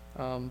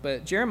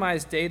 But Jeremiah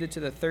is dated to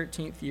the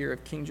 13th year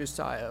of King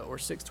Josiah, or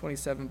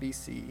 627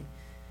 BC,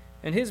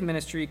 and his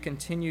ministry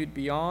continued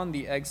beyond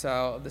the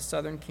exile of the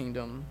southern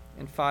kingdom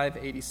in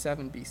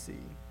 587 BC.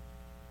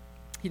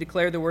 He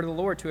declared the word of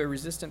the Lord to a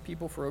resistant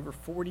people for over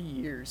 40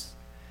 years.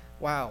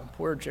 Wow,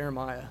 poor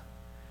Jeremiah.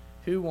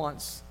 Who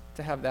wants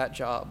to have that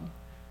job?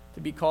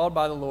 To be called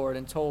by the Lord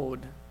and told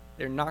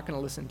they're not going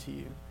to listen to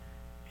you.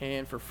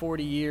 And for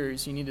 40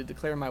 years, you need to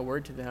declare my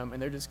word to them,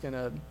 and they're just going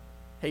to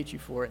hate you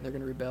for it, and they're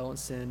going to rebel and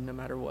sin no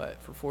matter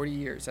what. For 40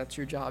 years, that's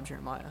your job,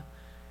 Jeremiah.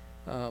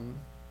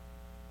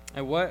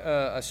 And what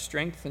a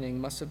strengthening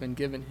must have been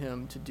given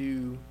him to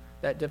do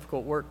that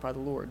difficult work by the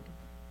Lord.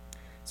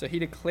 So he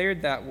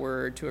declared that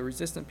word to a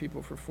resistant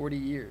people for 40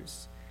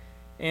 years.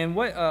 And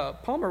what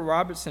Palmer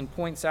Robertson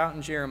points out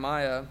in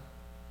Jeremiah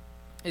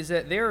is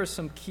that there are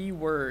some key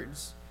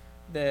words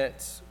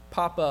that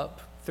pop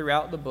up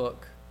throughout the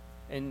book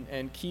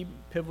and key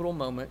pivotal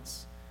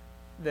moments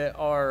that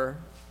are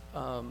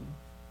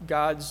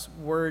God's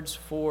words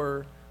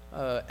for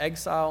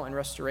exile and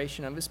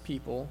restoration of his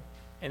people,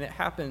 and it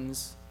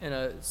happens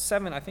in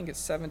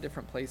seven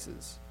different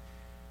places.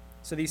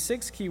 So these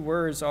 6 key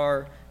words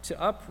are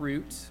to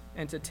uproot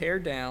and to tear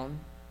down,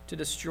 to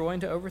destroy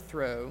and to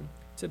overthrow,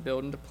 to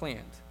build and to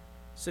plant.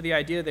 So the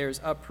idea there is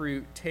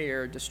uproot,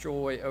 tear,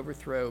 destroy,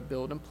 overthrow,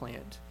 build, and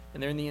plant.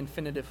 And they're in the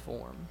infinitive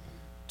form.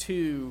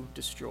 To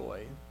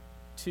destroy,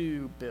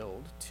 to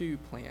build, to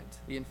plant,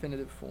 the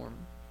infinitive form.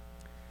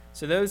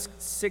 So those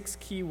 6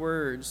 key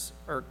words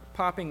are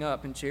popping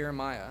up in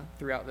Jeremiah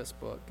throughout this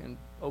book. And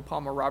O.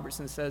 Palmer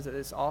Robertson says that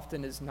this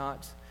often is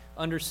not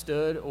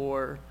understood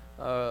or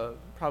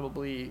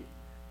probably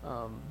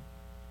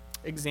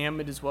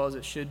examined as well as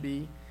it should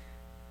be.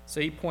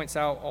 So he points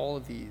out all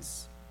of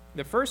these.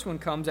 The first one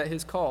comes at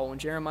his call. When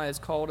Jeremiah is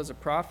called as a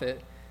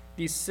prophet,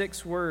 these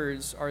 6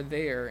 words are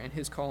there in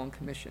his call and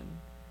commission.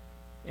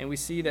 And we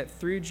see that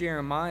through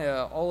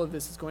Jeremiah, all of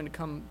this is going to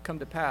come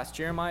to pass.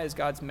 Jeremiah is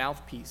God's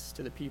mouthpiece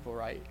to the people,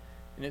 right?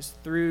 And it's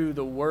through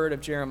the word of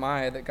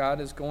Jeremiah that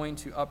God is going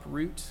to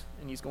uproot,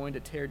 and he's going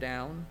to tear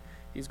down,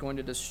 he's going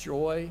to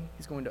destroy,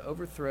 he's going to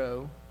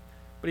overthrow,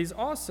 but he's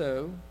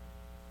also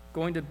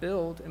going to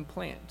build and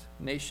plant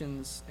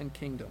nations and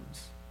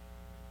kingdoms.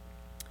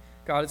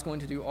 God is going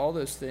to do all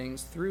those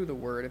things through the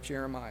word of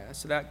Jeremiah.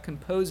 So that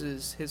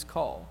composes his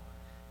call.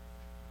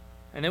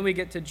 And then we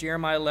get to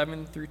Jeremiah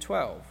 11 through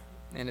 12,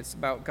 and it's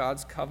about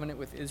God's covenant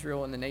with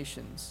Israel and the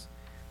nations.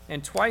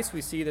 And twice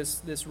we see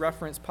this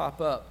reference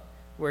pop up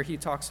where he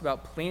talks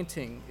about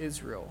planting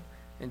Israel.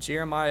 And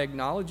Jeremiah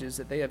acknowledges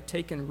that they have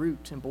taken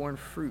root and borne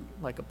fruit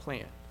like a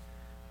plant.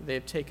 They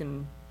have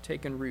taken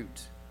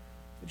root.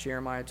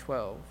 Jeremiah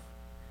 12.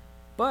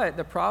 But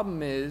the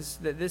problem is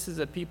that this is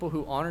a people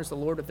who honors the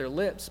Lord with their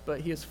lips,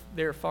 but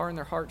they're far in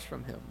their hearts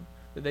from him.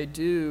 That they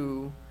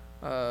do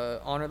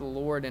honor the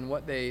Lord in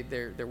what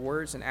their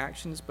words and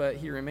actions, but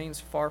he remains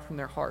far from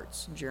their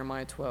hearts.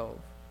 Jeremiah 12.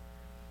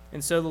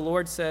 And so the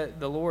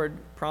Lord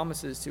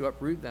promises to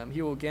uproot them.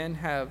 He will again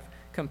have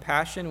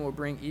compassion and will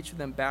bring each of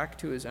them back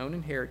to his own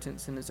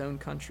inheritance in his own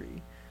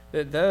country.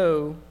 That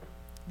though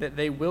that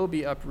they will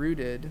be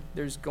uprooted,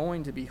 there's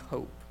going to be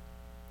hope.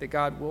 That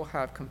God will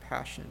have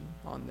compassion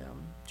on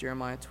them.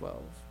 Jeremiah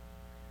 12.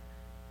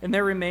 And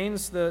there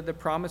remains the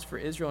promise for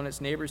Israel and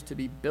its neighbors to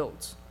be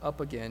built up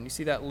again. You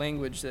see that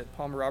language that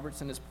Palmer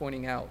Robertson is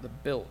pointing out, the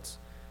built.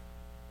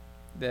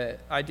 The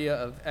idea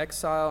of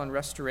exile and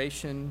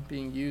restoration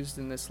being used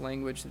in this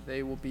language, that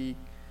they will be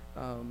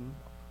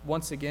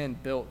once again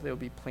built, they'll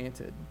be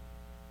planted.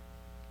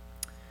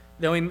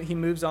 Then he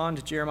moves on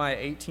to Jeremiah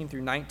 18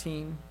 through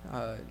 19,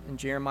 and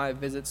Jeremiah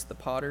visits the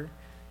potter.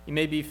 You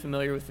may be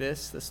familiar with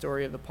this, the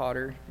story of the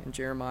potter in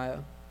Jeremiah.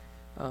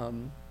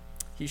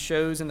 He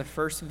shows in the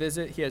first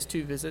visit, he has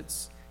 2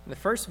 visits. In the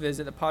first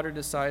visit, the potter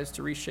decides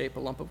to reshape a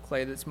lump of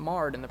clay that's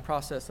marred in the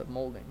process of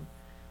molding.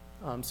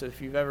 So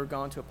if you've ever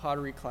gone to a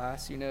pottery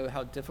class, you know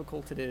how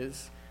difficult it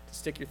is to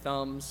stick your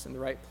thumbs in the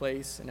right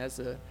place, and as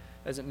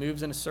it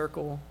moves in a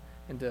circle,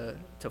 and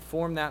to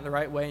form that in the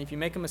right way. And if you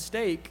make a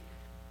mistake,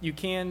 you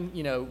can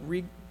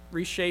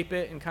reshape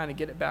it and kind of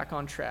get it back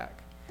on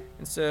track.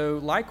 And so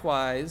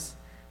likewise,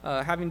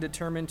 having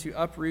determined to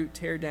uproot,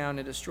 tear down,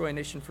 and destroy a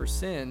nation for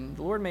sin,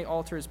 the Lord may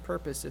alter his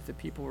purpose if the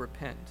people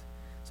repent.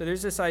 So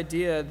there's this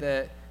idea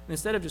that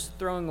instead of just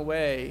throwing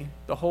away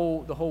the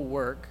whole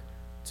work,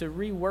 to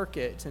rework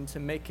it and to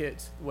make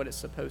it what it's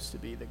supposed to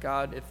be. That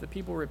God, if the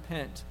people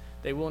repent,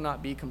 they will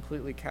not be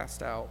completely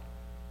cast out.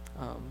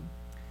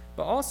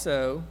 But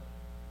also,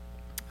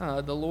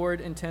 the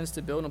Lord intends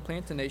to build and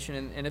plant the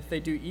nation, and if they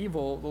do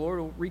evil, the Lord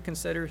will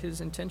reconsider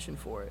his intention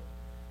for it.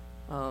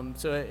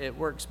 So it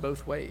works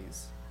both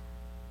ways.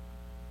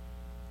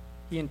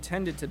 He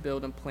intended to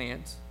build and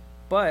plant,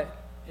 but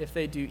if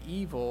they do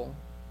evil,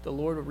 the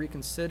Lord will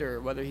reconsider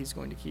whether he's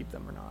going to keep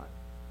them or not.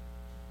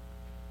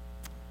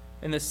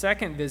 In the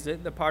second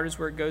visit, the potter's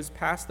work goes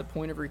past the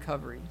point of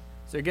recovery.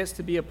 So it gets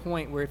to be a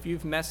point where if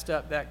you've messed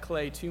up that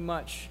clay too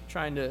much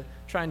trying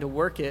to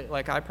work it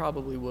like I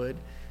probably would,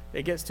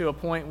 it gets to a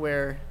point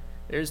where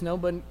there's no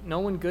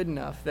one good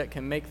enough that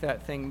can make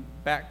that thing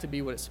back to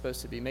be what it's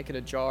supposed to be, make it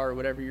a jar or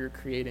whatever you're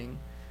creating.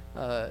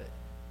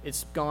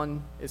 It's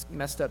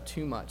messed up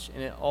too much,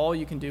 and all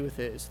you can do with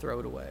it is throw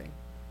it away.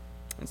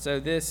 And so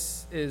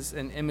this is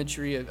an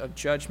imagery of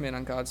judgment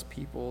on God's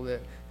people,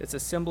 that it's a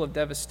symbol of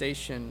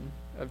devastation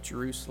of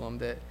Jerusalem,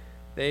 that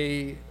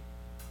they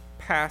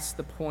pass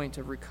the point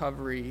of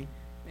recovery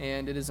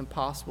and it is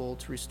impossible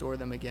to restore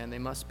them again. They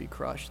must be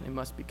crushed. They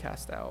must be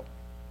cast out.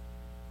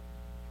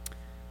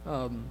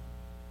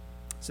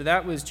 So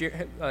that was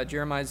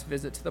Jeremiah's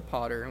visit to the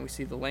potter, and we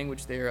see the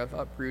language there of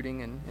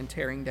uprooting and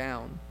tearing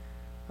down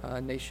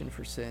a nation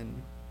for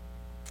sin.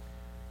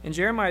 In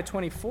Jeremiah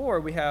 24,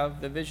 we have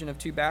the vision of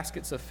 2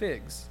 baskets of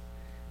figs.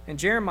 And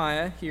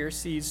Jeremiah here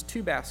sees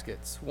 2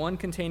 baskets, one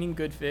containing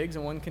good figs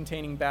and one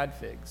containing bad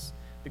figs.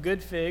 The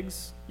good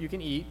figs you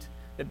can eat.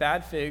 The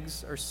bad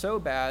figs are so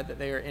bad that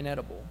they are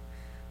inedible.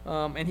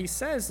 And he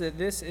says that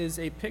this is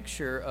a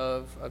picture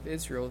of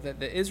Israel, that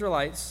the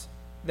Israelites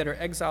that are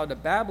exiled to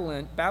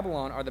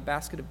Babylon are the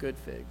basket of good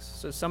figs.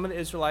 So some of the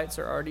Israelites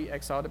are already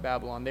exiled to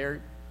Babylon.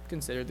 They're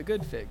considered the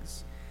good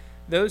figs.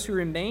 Those who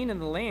remain in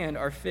the land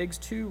are figs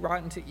too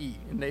rotten to eat,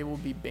 and they will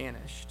be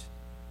banished.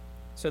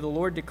 So the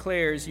Lord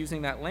declares,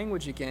 using that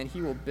language again,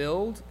 he will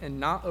build and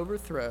not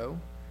overthrow,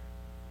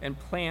 and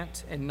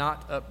plant and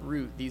not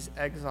uproot these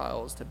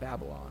exiles to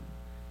Babylon.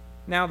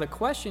 Now the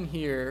question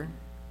here,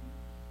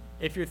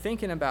 if you're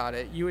thinking about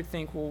it, you would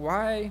think, well,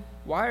 why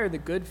are the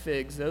good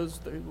figs, those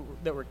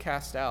that were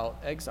cast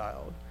out,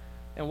 exiled?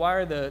 And why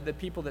are the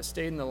people that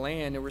stayed in the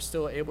land and were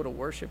still able to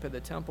worship at the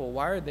temple,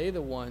 why are they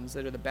the ones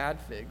that are the bad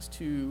figs,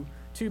 too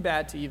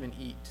bad to even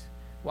eat?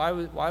 Why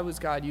was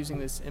God using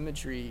this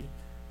imagery?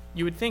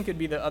 You would think it'd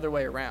be the other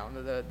way around.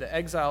 The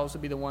exiles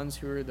would be the ones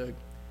who are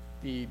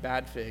the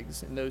bad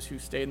figs, and those who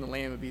stayed in the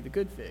land would be the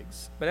good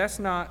figs. But that's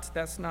not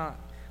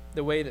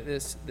the way that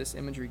this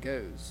imagery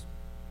goes.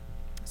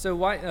 So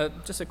why?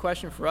 Just a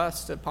question for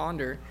us to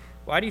ponder.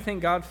 Why do you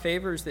think God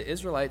favors the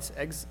Israelites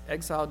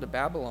exiled to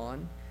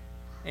Babylon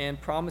and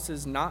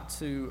promises not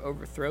to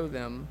overthrow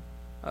them,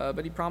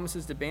 but he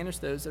promises to banish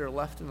those that are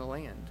left in the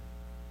land?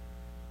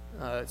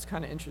 It's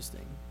kind of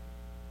interesting.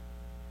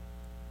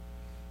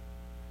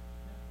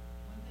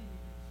 One thing you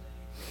can say,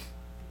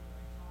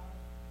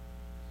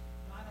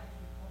 God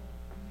actually told you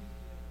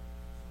to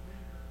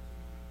surrender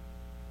to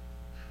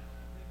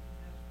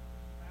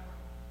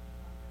Babylon.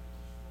 I'm going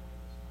to destroy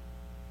this land.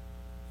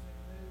 So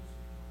those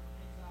who were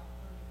exiled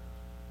earlier,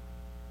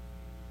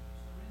 who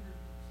surrendered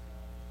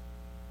themselves,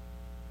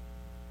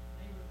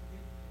 they were the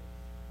good figs.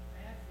 The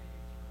bad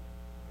figs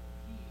were the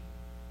key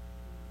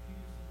who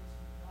refused to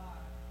listen to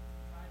God,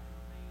 tried to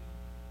remain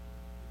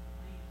in the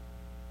land.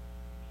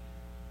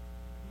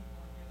 And people,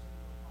 I guess,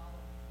 who were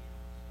following him.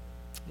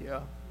 So Yeah.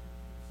 in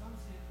some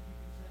sense, you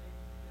could say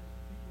that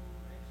the people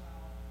who were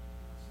exiled,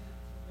 in a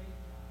sense, obeyed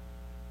God.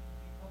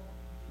 He told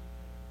them, you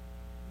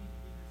need to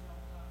give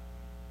yourselves up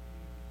to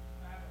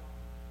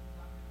Babylon,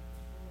 because I'm going to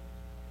destroy this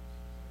place.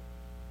 So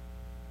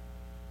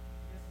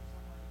I guess in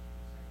some ways you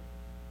could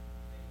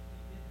say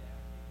they did that,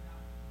 maybe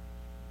not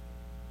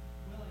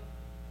willingly.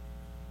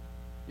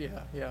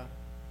 Yeah.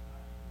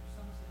 There's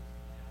some sense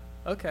of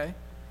that. Okay.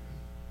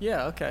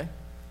 Yeah. Okay.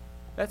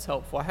 That's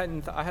helpful. I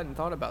hadn't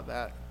thought about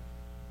that.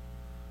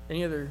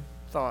 Any other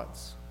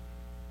thoughts?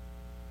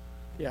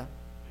 Yeah.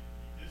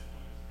 This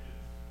one is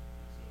his,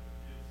 so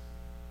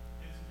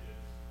his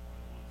kids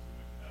are the ones who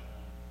went to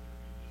Babylon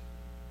because they're being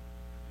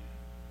disciplined. And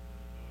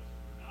those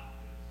who were not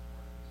his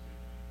are his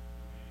family,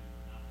 remaining in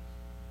the mountains.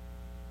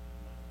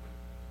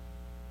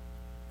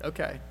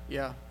 Okay.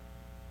 Yeah.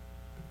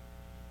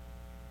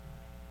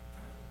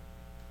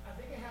 I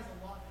think it has a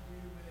lot to do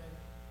with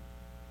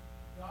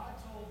God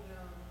told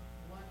them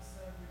once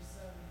every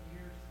 7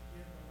 years to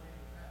give the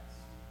land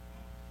rest.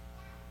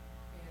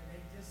 And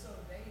they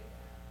disobeyed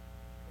that.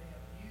 They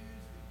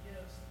abused the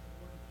gifts that the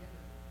Lord had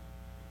given them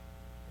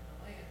in the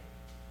land.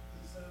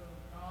 And so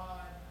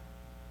God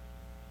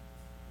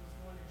was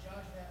going to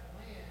judge that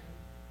land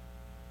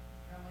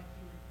kind of like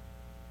he would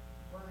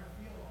burn a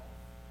field off.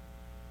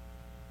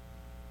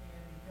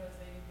 And because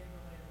they didn't give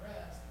the land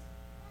rest,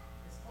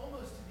 it's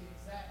almost to the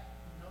exact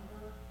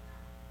number.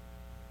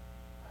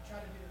 I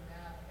tried to do the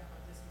math. I got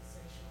my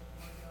dispensational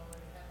one going.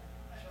 It had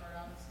a chart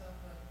out and stuff,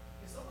 but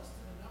it's almost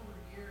to the number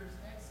of years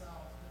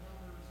exiles, the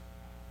numbers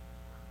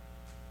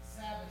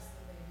Sabbaths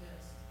that they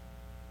missed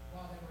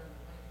while they were in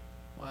the land.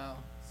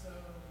 Wow. So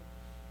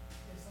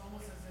it's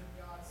almost as if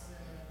God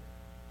said,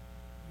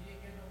 "You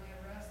didn't give the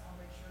land rest. I'll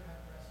make sure to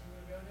have rest. You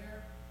want to go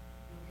there?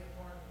 You'll be a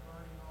part of the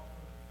burning off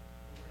of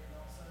the land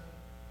also."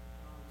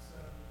 So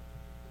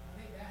I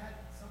think that had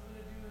something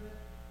to do with it.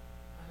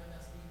 I know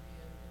that's me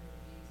being in the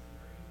weeds and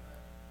dirty, but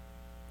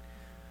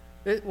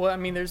Well, I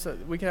mean,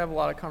 we could have a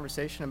lot of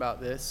conversation about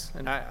this,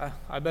 and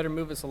I better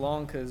move us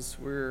along because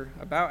we're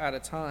about out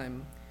of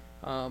time.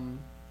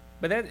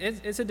 But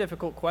it's a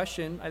difficult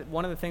question.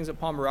 One of the things that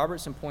Palmer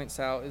Robertson points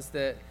out is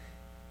that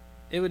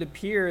it would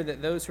appear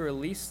that those who are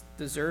least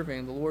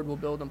deserving, the Lord will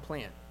build and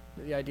plant.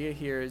 The idea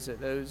here is that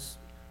those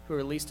who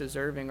are least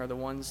deserving are the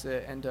ones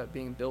that end up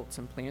being built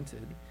and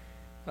planted.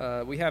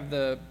 We have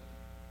the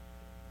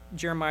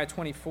Jeremiah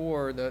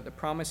 24, the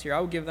promise here, I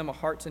will give them a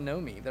heart to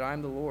know me, that I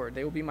am the Lord.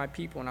 They will be my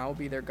people, and I will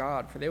be their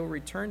God, for they will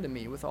return to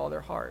me with all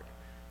their heart.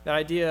 That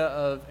idea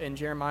of, in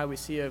Jeremiah, we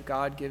see of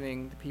God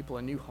giving the people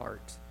a new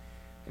heart.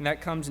 And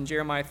that comes in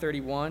Jeremiah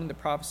 31, the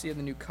prophecy of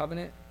the new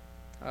covenant.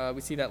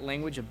 We see that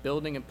language of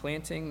building and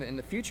planting. In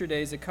the future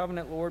days, the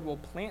covenant Lord will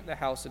plant the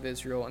house of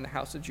Israel and the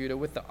house of Judah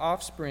with the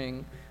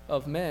offspring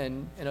of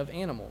men and of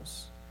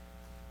animals.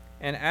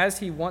 And as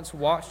he once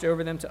watched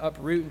over them to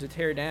uproot and to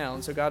tear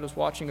down, so God was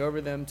watching over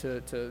them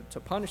to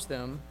punish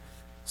them,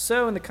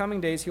 so in the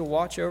coming days he'll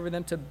watch over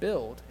them to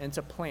build and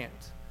to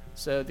plant.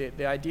 So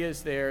the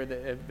ideas there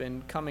that have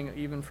been coming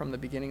even from the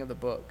beginning of the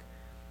book.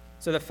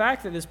 So the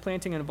fact that this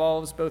planting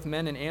involves both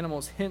men and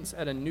animals hints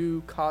at a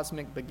new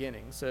cosmic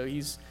beginning. So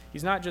he's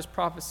not just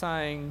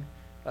prophesying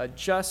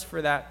just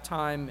for that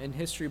time in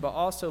history, but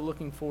also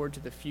looking forward to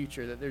the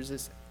future, that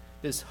there's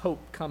this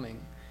hope coming.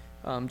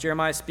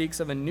 Jeremiah speaks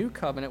of a new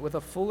covenant with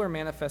a fuller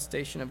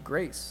manifestation of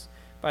grace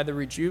by the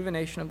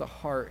rejuvenation of the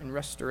heart and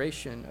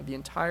restoration of the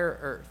entire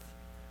earth.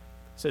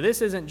 So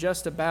this isn't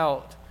just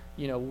about,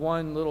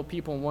 one little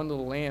people and one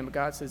little land, but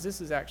God says this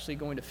is actually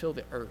going to fill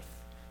the earth.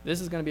 This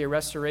is going to be a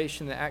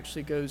restoration that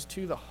actually goes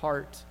to the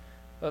heart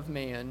of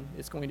man.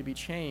 It's going to be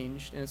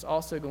changed, and it's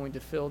also going to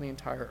fill the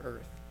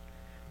entire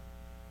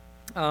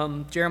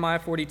earth. Jeremiah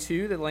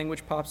 42, the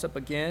language pops up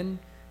again.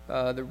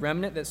 The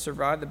remnant that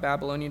survived the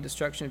Babylonian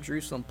destruction of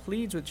Jerusalem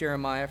pleads with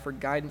Jeremiah for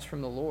guidance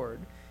from the Lord.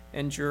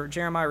 And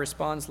Jeremiah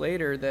responds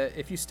later that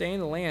if you stay in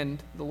the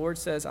land, the Lord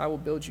says, I will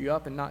build you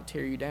up and not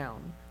tear you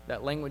down.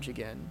 That language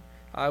again.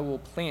 I will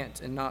plant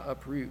and not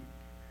uproot.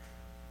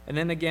 And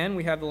then again,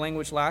 we have the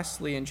language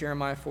lastly in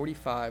Jeremiah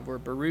 45, where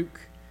Baruch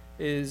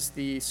is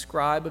the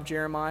scribe of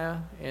Jeremiah,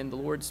 and the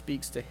Lord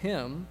speaks to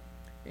him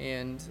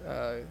and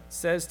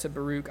says to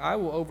Baruch, I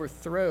will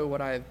overthrow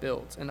what I have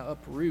built and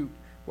uproot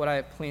what I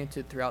have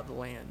planted throughout the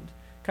land,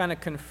 kind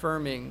of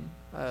confirming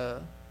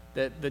that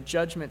the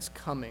judgment's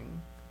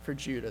coming for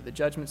Judah, the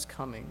judgment's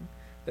coming,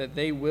 that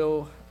they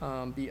will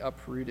be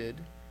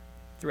uprooted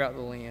throughout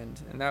the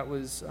land. And that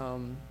was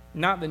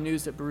not the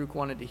news that Baruch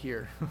wanted to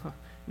hear,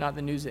 not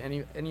the news that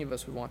any of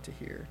us would want to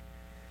hear.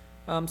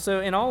 So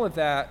in all of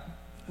that,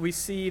 we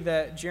see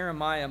that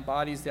Jeremiah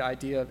embodies the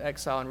idea of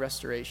exile and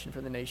restoration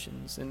for the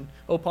nations. And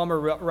O. Palmer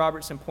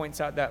Robertson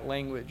points out that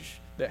language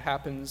that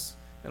happens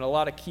in a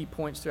lot of key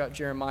points throughout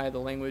Jeremiah, the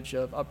language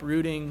of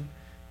uprooting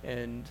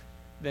and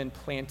then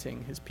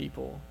planting his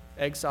people,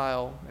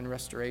 exile and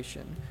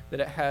restoration, that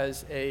it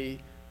has a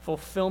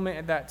fulfillment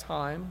at that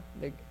time,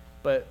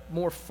 but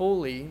more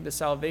fully, the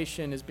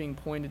salvation is being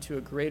pointed to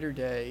a greater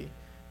day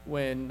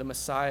when the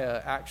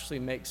Messiah actually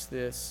makes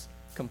this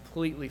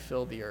completely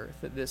fill the earth,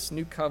 that this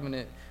new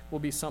covenant will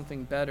be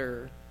something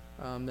better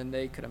than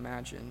they could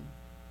imagine.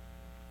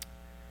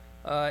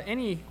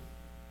 Any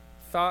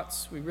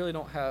thoughts? We really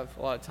don't have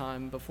a lot of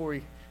time before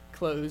we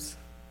close.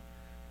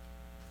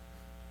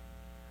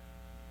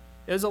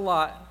 It was a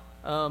lot.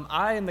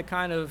 I am the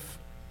kind of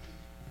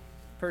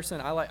person,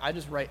 I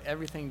just write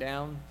everything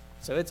down,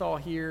 so it's all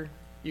here.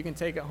 You can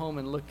take it home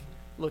and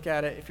look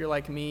at it. If you're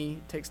like me,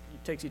 it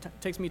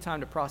takes me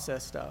time to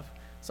process stuff.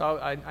 So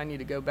I need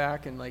to go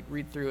back and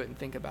read through it and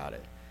think about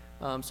it.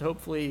 So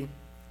hopefully,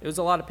 it was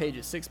a lot of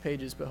pages, 6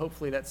 pages, but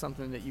hopefully that's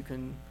something that you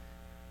can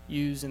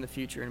use in the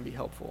future and be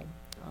helpful.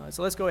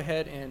 So let's go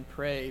ahead and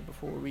pray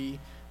before we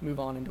move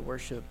on into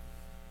worship.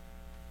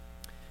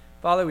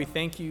 Father, we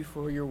thank you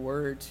for your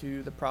word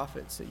to the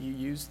prophets, that you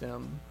used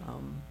them.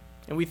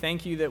 And we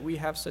thank you that we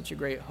have such a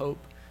great hope,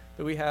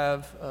 that we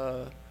have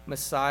a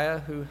Messiah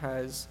who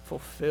has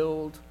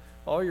fulfilled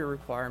all your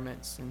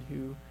requirements and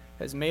who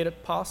has made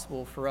it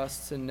possible for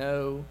us to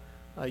know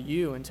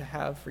you and to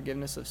have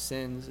forgiveness of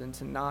sins and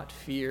to not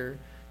fear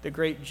the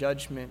great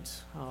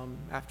judgment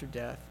after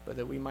death, but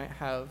that we might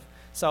have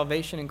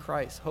salvation in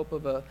Christ, hope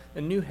of a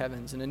new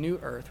heavens and a new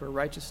earth where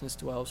righteousness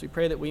dwells. We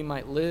pray that we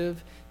might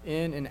live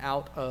in and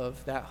out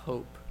of that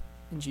hope.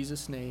 In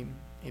Jesus' name,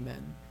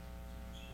 amen.